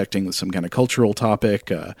 often intersecting with some kind of cultural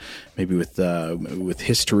topic, maybe with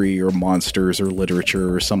history or monsters or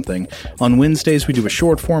literature or something. On Wednesdays, we do a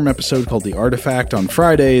short form episode called The Artifact. On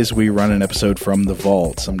Fridays, we run an episode from the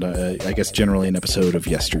vault. I guess generally an episode of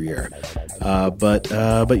yesteryear. But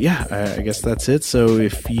yeah, I guess that's it. So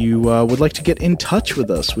if you would like to get in touch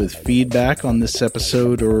with us with feedback on this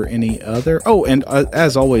episode or any other, and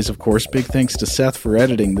as always, of course, big thanks to Seth for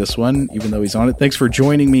editing this one, even though he's on it. Thanks for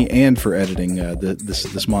joining me and for editing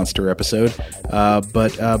this monster episode.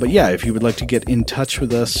 But yeah, if you would like to get in touch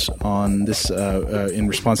with us on this in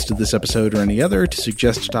response to this episode or any other, to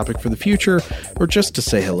suggest a topic for the future, or just to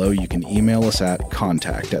say hello, you can email us at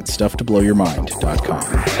contact@stufftoblowyourmind.com.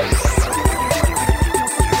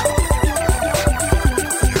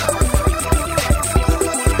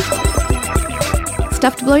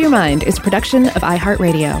 Stuff to Blow Your Mind is a production of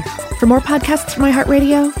iHeartRadio. For more podcasts from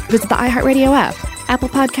iHeartRadio, visit the iHeartRadio app, Apple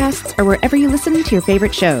Podcasts, or wherever you listen to your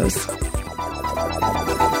favorite shows.